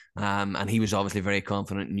ends. And he was obviously very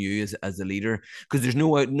confident in you as the leader, because there's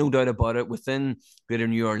no doubt about it. Within Greater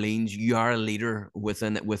New Orleans, you are a leader with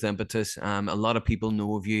Impetus. A lot of people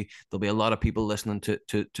know of you. There'll be a lot of people listening to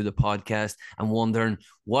the podcast and wondering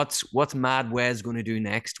what's Mad Wes going to do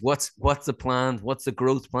next. What's the plan? What's the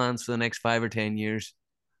growth plans for the next 5 or 10 years?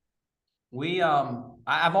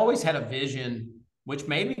 I've always had a vision, which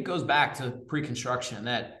maybe goes back to pre-construction,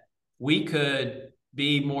 that we could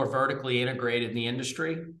be more vertically integrated in the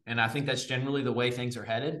industry. And I think that's generally the way things are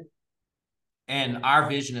headed. And our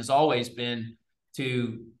vision has always been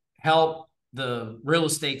to help the real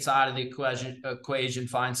estate side of the equation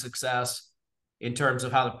find success in terms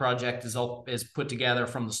of how the project is put together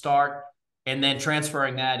from the start, and then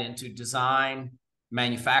transferring that into design,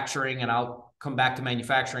 manufacturing, and I'll come back to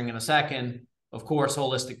manufacturing in a second. Of course,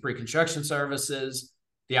 holistic pre-construction services,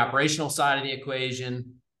 the operational side of the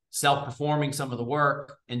equation, self-performing some of the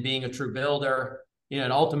work and being a true builder,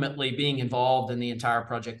 and ultimately being involved in the entire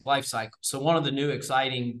project lifecycle. So one of the new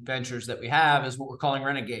exciting ventures that we have is what we're calling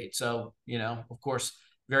Renegade. So, of course,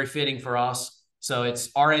 very fitting for us. So it's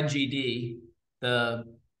RNGD. The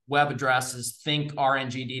web address is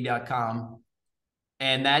thinkrngd.com.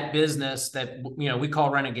 And that business that, you know, we call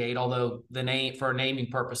Renegade, although the name, for naming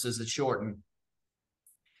purposes, it's shortened.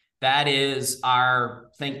 That is our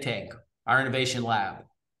think tank, our innovation lab.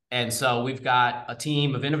 And so we've got a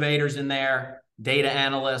team of innovators in there, data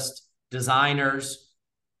analysts, designers,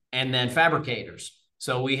 and then fabricators.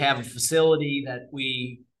 So we have a facility that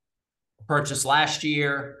we purchased last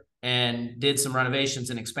year and did some renovations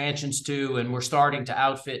and expansions to, and we're starting to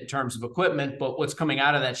outfit in terms of equipment. But what's coming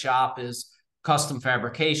out of that shop is custom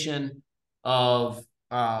fabrication of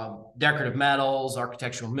decorative metals,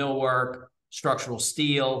 architectural millwork, structural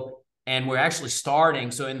steel. And we're actually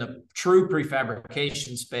starting, so in the true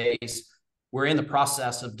prefabrication space, we're in the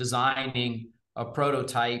process of designing a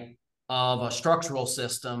prototype of a structural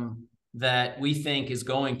system that we think is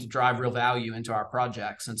going to drive real value into our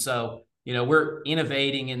projects. And so, you know, we're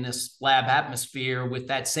innovating in this lab atmosphere with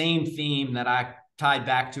that same theme that I tied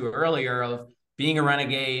back to earlier of being a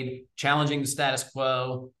renegade, challenging the status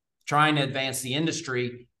quo, trying to advance the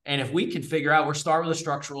industry. And if we can figure out, we'll start with a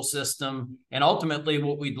structural system. And ultimately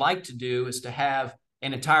what we'd like to do is to have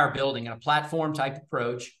an entire building and a platform type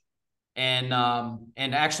approach. And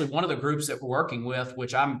actually one of the groups that we're working with,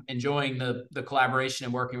 which I'm enjoying the collaboration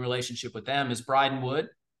and working relationship with them, is Bryden Wood.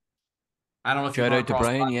 I don't know if you've come across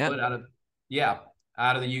Bryden Wood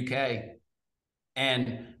out of the UK.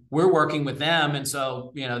 And we're working with them. And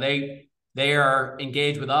so, you know, they are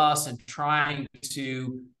engaged with us and trying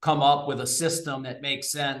to come up with a system that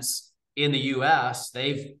makes sense in the US.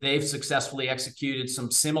 They've successfully executed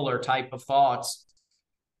some similar type of thoughts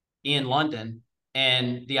in London.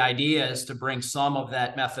 And the idea is to bring some of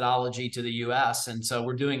that methodology to the US. And so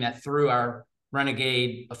we're doing that through our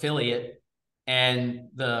Renegade affiliate. And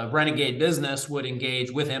the Renegade business would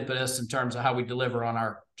engage with Impetus in terms of how we deliver on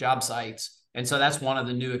our job sites. And so that's one of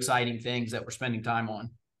the new exciting things that we're spending time on.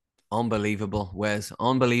 Unbelievable, Wes.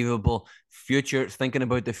 Unbelievable. Future, thinking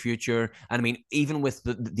about the future. And I mean, even with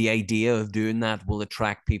the idea of doing that will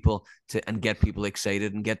attract people to and get people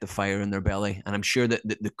excited and get the fire in their belly. And I'm sure that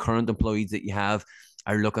the current employees that you have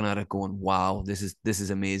are looking at it going, wow, this is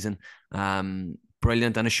amazing.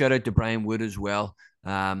 Brilliant. And a shout out to Brian Wood as well.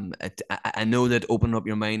 I know that opening up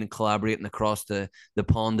your mind and collaborating across the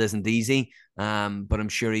pond isn't easy, but I'm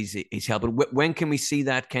sure he's helping. When can we see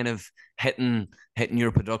that kind of hitting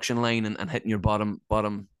your production line and hitting your bottom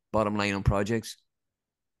line on projects?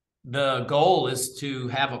 The goal is to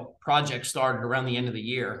have a project started around the end of the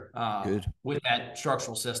year with that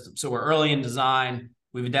structural system. So we're early in design.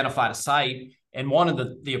 We've identified a site. And one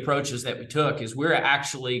of the approaches that we took is we're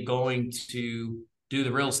actually going to do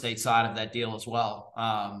the real estate side of that deal as well.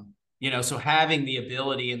 You know, so having the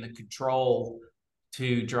ability and the control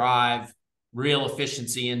to drive real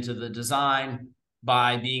efficiency into the design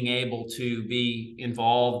by being able to be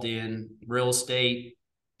involved in real estate,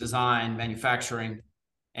 design, manufacturing,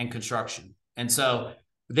 and construction. And so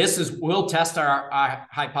we'll test our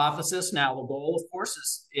hypothesis. Now, the goal, of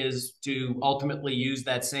course, is to ultimately use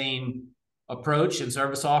that same approach and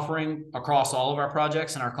service offering across all of our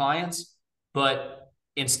projects and our clients. But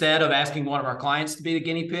instead of asking one of our clients to be the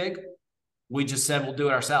guinea pig, we just said we'll do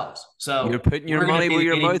it ourselves. So you're putting your money where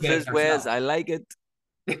your mouth is, Wes. I like it.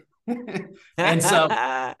 And so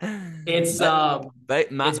it's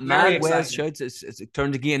Mad Wes shouts it's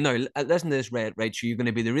turned again. Now listen to this, right? So you're going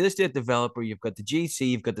to be the real estate developer, you've got the GC,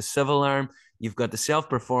 you've got the civil arm, you've got the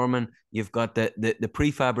self-performing, you've got the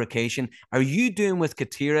prefabrication. Are you doing what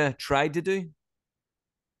Katera tried to do?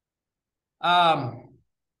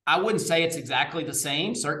 I wouldn't say it's exactly the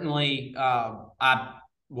same. Certainly I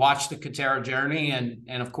watched the Katera journey,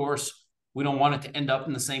 and of course we don't want it to end up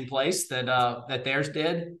in the same place that theirs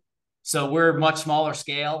did. So we're much smaller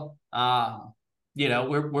scale. You know,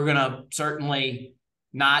 we're going to certainly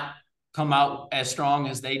not come out as strong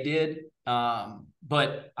as they did.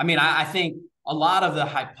 But I mean, I think a lot of the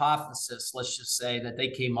hypothesis, let's just say, that they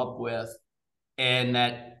came up with, and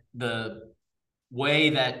that the way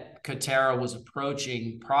that Katera was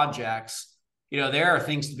approaching projects, you know, there are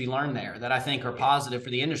things to be learned there that I think are positive for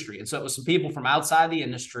the industry. And so it was some people from outside the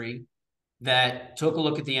industry that took a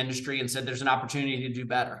look at the industry and said, there's an opportunity to do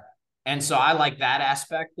better. And so I like that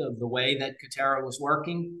aspect of the way that Katera was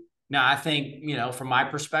working. Now, I think, you know, from my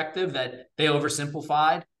perspective, that they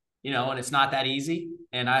oversimplified, you know, and it's not that easy.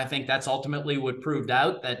 And I think that's ultimately what proved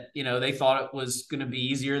out that, you know, they thought it was going to be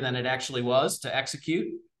easier than it actually was to execute.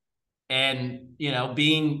 And, you know,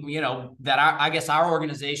 being, you know, that I guess our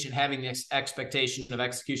organization having this expectation of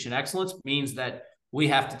execution excellence means that we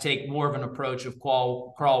have to take more of an approach of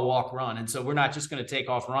crawl, walk, run. And so we're not just going to take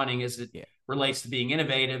off running as it relates to being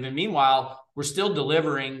innovative. And meanwhile, we're still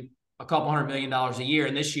delivering a couple $100 million a year.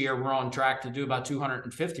 And this year we're on track to do about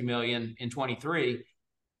 $250 million in 23.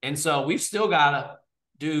 And so we've still got to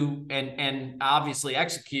do and obviously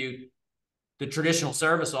execute the traditional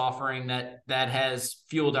service offering that has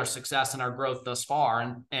fueled our success and our growth thus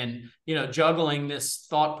far. And juggling this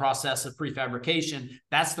thought process of prefabrication,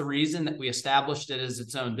 that's the reason that we established it as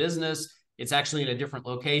its own business. It's actually in a different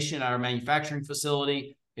location, our manufacturing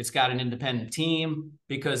facility. It's got an independent team,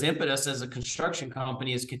 because Impetus as a construction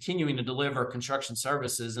company is continuing to deliver construction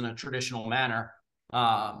services in a traditional manner.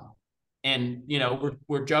 And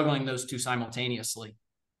we're juggling those two simultaneously.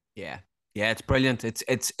 Yeah, it's brilliant.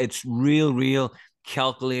 It's real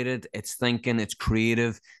calculated. It's thinking, it's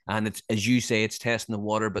creative, and it's, as you say, it's testing the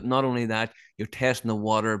water. But not only that, you're testing the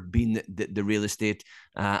water, being the real estate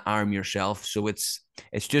arm yourself. So it's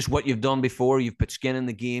just what you've done before. You've put skin in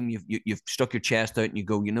the game. You've stuck your chest out, and you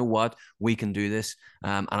go, you know what, we can do this.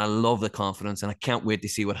 And I love the confidence, and I can't wait to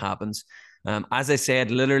see what happens. As I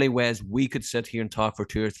said, literally, Wes, we could sit here and talk for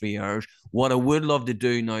 2 or 3 hours. What I would love to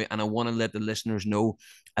do now, and I want to let the listeners know,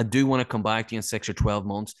 I do want to come back to you in 6 or 12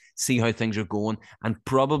 months, see how things are going, and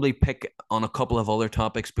probably pick on a couple of other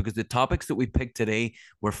topics, because the topics that we picked today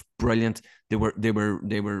were brilliant. They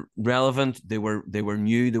were relevant. They were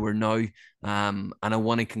new. They were now. And I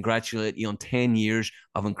want to congratulate you on 10 years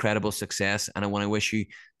of incredible success. And I want to wish you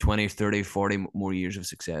 20, 30, 40 more years of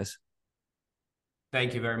success.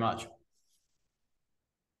 Thank you very much.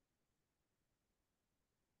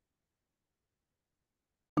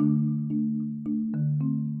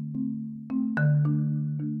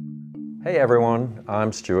 Hey everyone,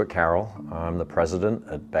 I'm Stuart Carroll. I'm the president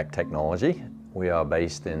at Beck Technology. We are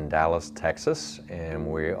based in Dallas, Texas, and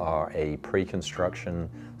we are a pre-construction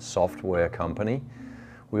software company.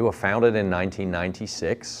 We were founded in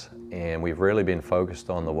 1996, and we've really been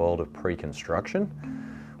focused on the world of pre-construction.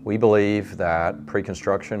 We believe that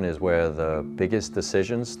pre-construction is where the biggest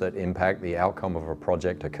decisions that impact the outcome of a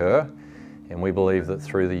project occur. And we believe that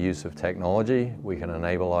through the use of technology, we can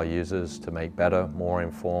enable our users to make better, more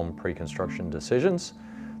informed pre-construction decisions,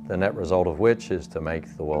 the net result of which is to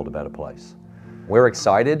make the world a better place. We're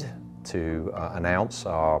excited to announce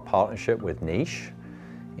our partnership with Niche.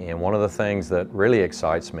 And one of the things that really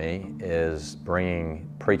excites me is bringing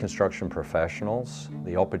pre-construction professionals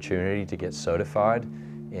the opportunity to get certified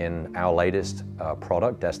in our latest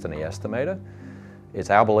product, Destiny Estimator. It's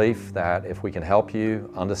our belief that if we can help you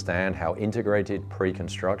understand how integrated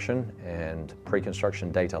pre-construction and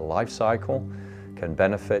pre-construction data lifecycle can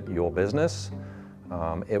benefit your business,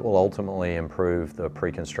 it will ultimately improve the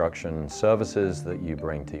pre-construction services that you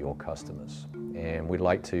bring to your customers. And we'd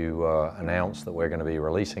like to announce that we're going to be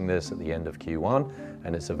releasing this at the end of Q1,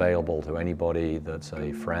 and it's available to anybody that's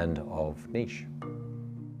a friend of Niche.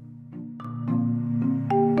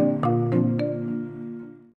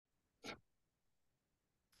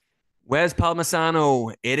 Wes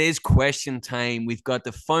Palmisano, it is question time. We've got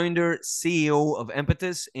the founder, CEO of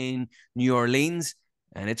Impetus in New Orleans,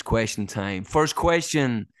 and it's question time. First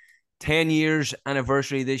question, 10 years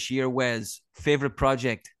anniversary this year, Wes. Favorite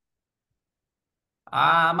project?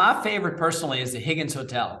 My favorite personally is the Higgins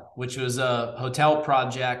Hotel, which was a hotel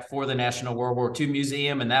project for the National World War II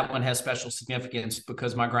Museum. And that one has special significance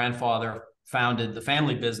because my grandfather founded the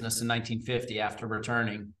family business in 1950 after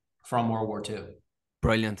returning from World War II.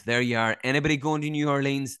 Brilliant. There you are. Anybody going to New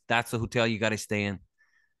Orleans, that's the hotel you got to stay in.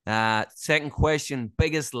 Second question,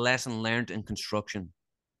 biggest lesson learned in construction?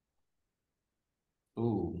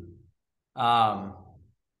 Ooh. That's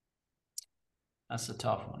a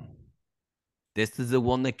tough one. This is the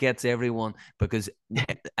one that gets everyone, because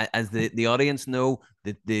as the audience know,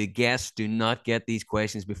 the guests do not get these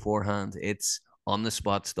questions beforehand. It's on the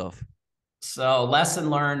spot stuff. So lesson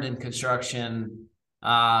learned in construction,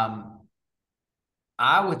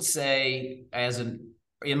 I would say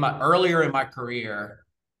earlier in my career,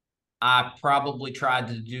 I probably tried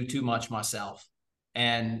to do too much myself,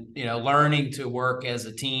 and, learning to work as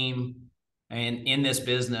a team and in this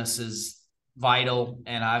business is vital.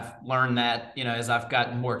 And I've learned that, as I've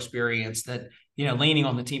gotten more experience, that, leaning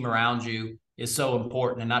on the team around you is so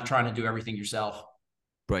important and not trying to do everything yourself.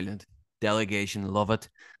 Brilliant. Delegation. Love it.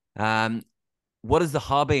 What is the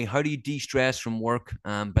hobby? How do you de-stress from work?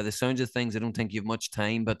 By the sounds of things, I don't think you have much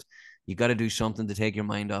time, but you got to do something to take your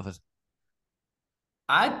mind off it.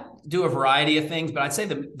 I do a variety of things, but I'd say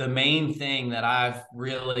the main thing that I've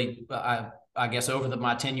really, I guess over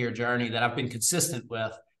my 10-year journey that I've been consistent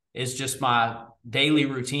with is just my daily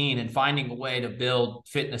routine and finding a way to build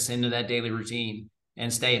fitness into that daily routine.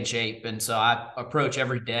 and stay in shape. And so I approach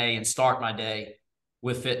every day and start my day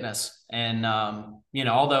with fitness. And,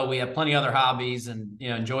 although we have plenty of other hobbies and,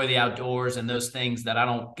 enjoy the outdoors and those things that I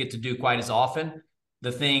don't get to do quite as often,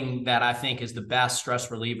 the thing that I think is the best stress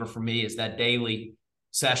reliever for me is that daily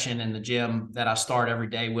session in the gym that I start every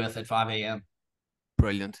day with at 5 a.m.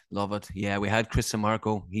 Brilliant. Love it. Yeah, we had Chris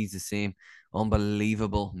Marco. He's the same.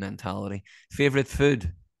 Unbelievable mentality. Favorite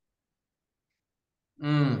food?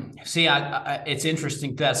 See, it's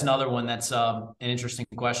interesting. That's another one that's an interesting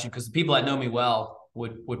question, because the people that know me well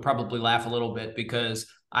would probably laugh a little bit, because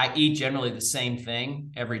I eat generally the same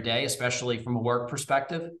thing every day, especially from a work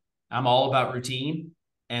perspective. I'm all about routine.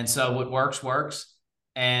 And so what works.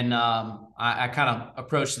 And I kind of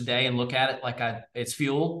approach the day and look at it like it's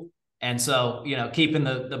fuel. And so, keeping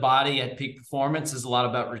the body at peak performance is a lot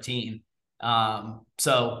about routine.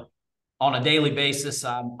 So on a daily basis,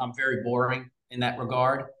 I'm very boring in that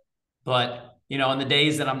regard. But, in the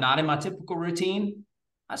days that I'm not in my typical routine,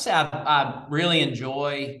 I say I really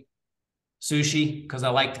enjoy sushi, because I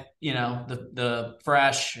like, the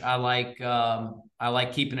fresh. I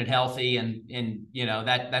like keeping it healthy, and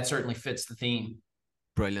that certainly fits the theme.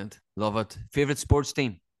 Brilliant. Love it. Favorite sports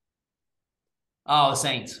team? Oh, the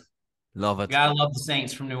Saints. Love it. Gotta love the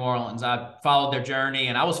Saints from New Orleans. I followed their journey,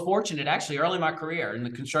 and I was fortunate actually early in my career in the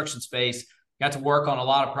construction space. Got to work on a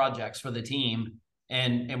lot of projects for the team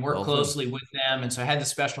and work closely with them. And so I had the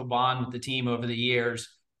special bond with the team over the years,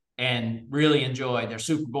 and really enjoyed their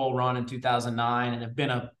Super Bowl run in 2009, and have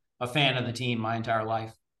been a fan of the team my entire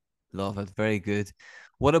life. Love it. Very good.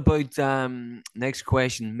 What about next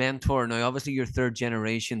question, mentor? Now, obviously, you're third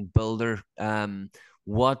generation builder.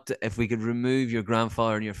 What if we could remove your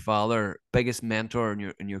grandfather and your father? Biggest mentor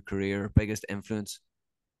in your career, biggest influence?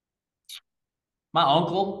 My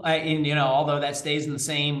uncle, although that stays in the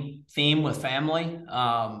same theme with family,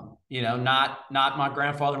 not my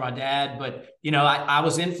grandfather, my dad, but, I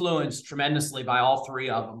was influenced tremendously by all three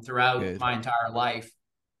of them throughout my entire life.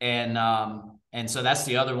 And so that's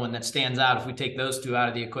the other one that stands out if we take those two out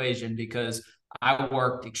of the equation, because I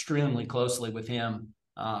worked extremely closely with him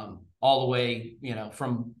all the way,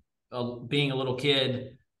 from being a little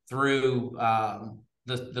kid through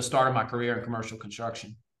the start of my career in commercial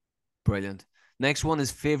construction. Brilliant. Next one is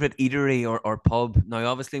favorite eatery or pub. Now,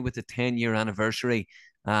 obviously, with the 10-year anniversary,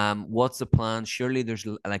 what's the plan? Surely there's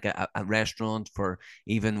like a restaurant for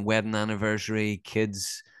even wedding anniversary,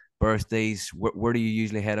 kids' birthdays. Where do you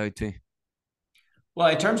usually head out to? Well,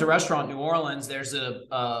 in terms of restaurant, New Orleans, there's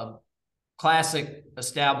a classic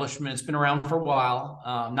establishment. It's been around for a while,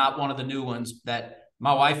 not one of the new ones, that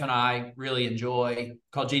my wife and I really enjoy,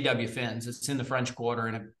 called GW Finn's. It's in the French Quarter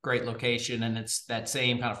in a great location, and it's that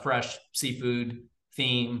same kind of fresh seafood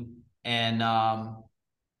theme. And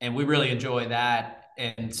we really enjoy that,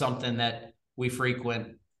 and something that we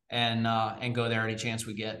frequent and go there any chance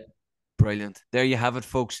we get. Brilliant. There you have it,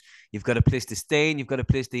 folks. You've got a place to stay, and you've got a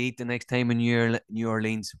place to eat the next time in New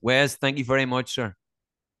Orleans. Wes, thank you very much, sir.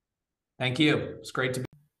 Thank you. It's great to be.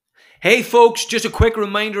 Hey folks, just a quick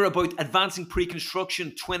reminder about Advancing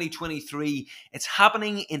Pre-Construction 2023. It's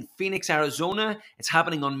happening in Phoenix, Arizona. It's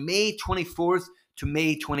happening on May 24th to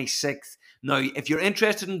May 26th. Now, if you're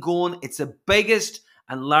interested in going, it's the biggest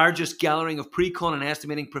and largest gathering of pre-con and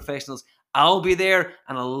estimating professionals. I'll be there,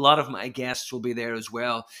 and a lot of my guests will be there as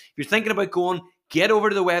well. If you're thinking about going, get over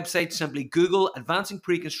to the website, simply Google Advancing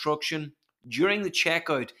Pre-Construction. During the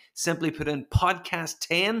checkout, simply put in podcast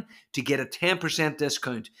 10 to get a 10%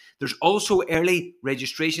 discount. There's also early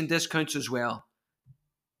registration discounts as well.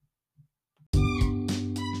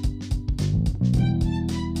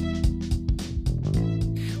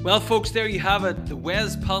 Well, folks, there you have it. The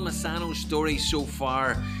Wes Palmisano story so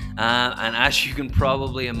far. And as you can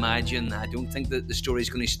probably imagine, I don't think that the story is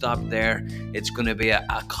going to stop there. It's going to be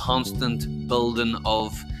a constant building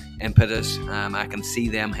of impetus. I can see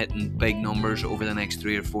them hitting big numbers over the next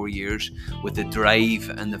 3 or 4 years with the drive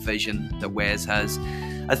and the vision that Wes has.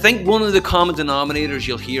 I think one of the common denominators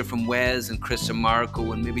you'll hear from Wes and Chris and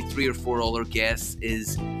Marco and maybe 3 or 4 other guests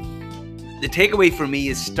is the takeaway for me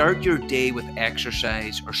is start your day with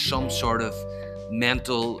exercise or some sort of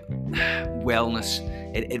mental wellness.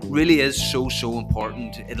 It really is so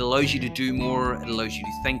important. It allows you to do more. It allows you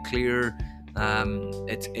to think clearer.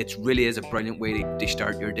 It really is a brilliant way to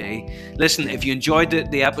start your day. Listen, if you enjoyed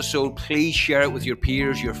the episode, please share it with your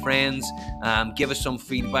peers, your friends. Give us some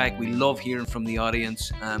feedback. We love hearing from the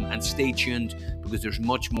audience, and stay tuned because there's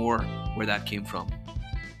much more where that came from.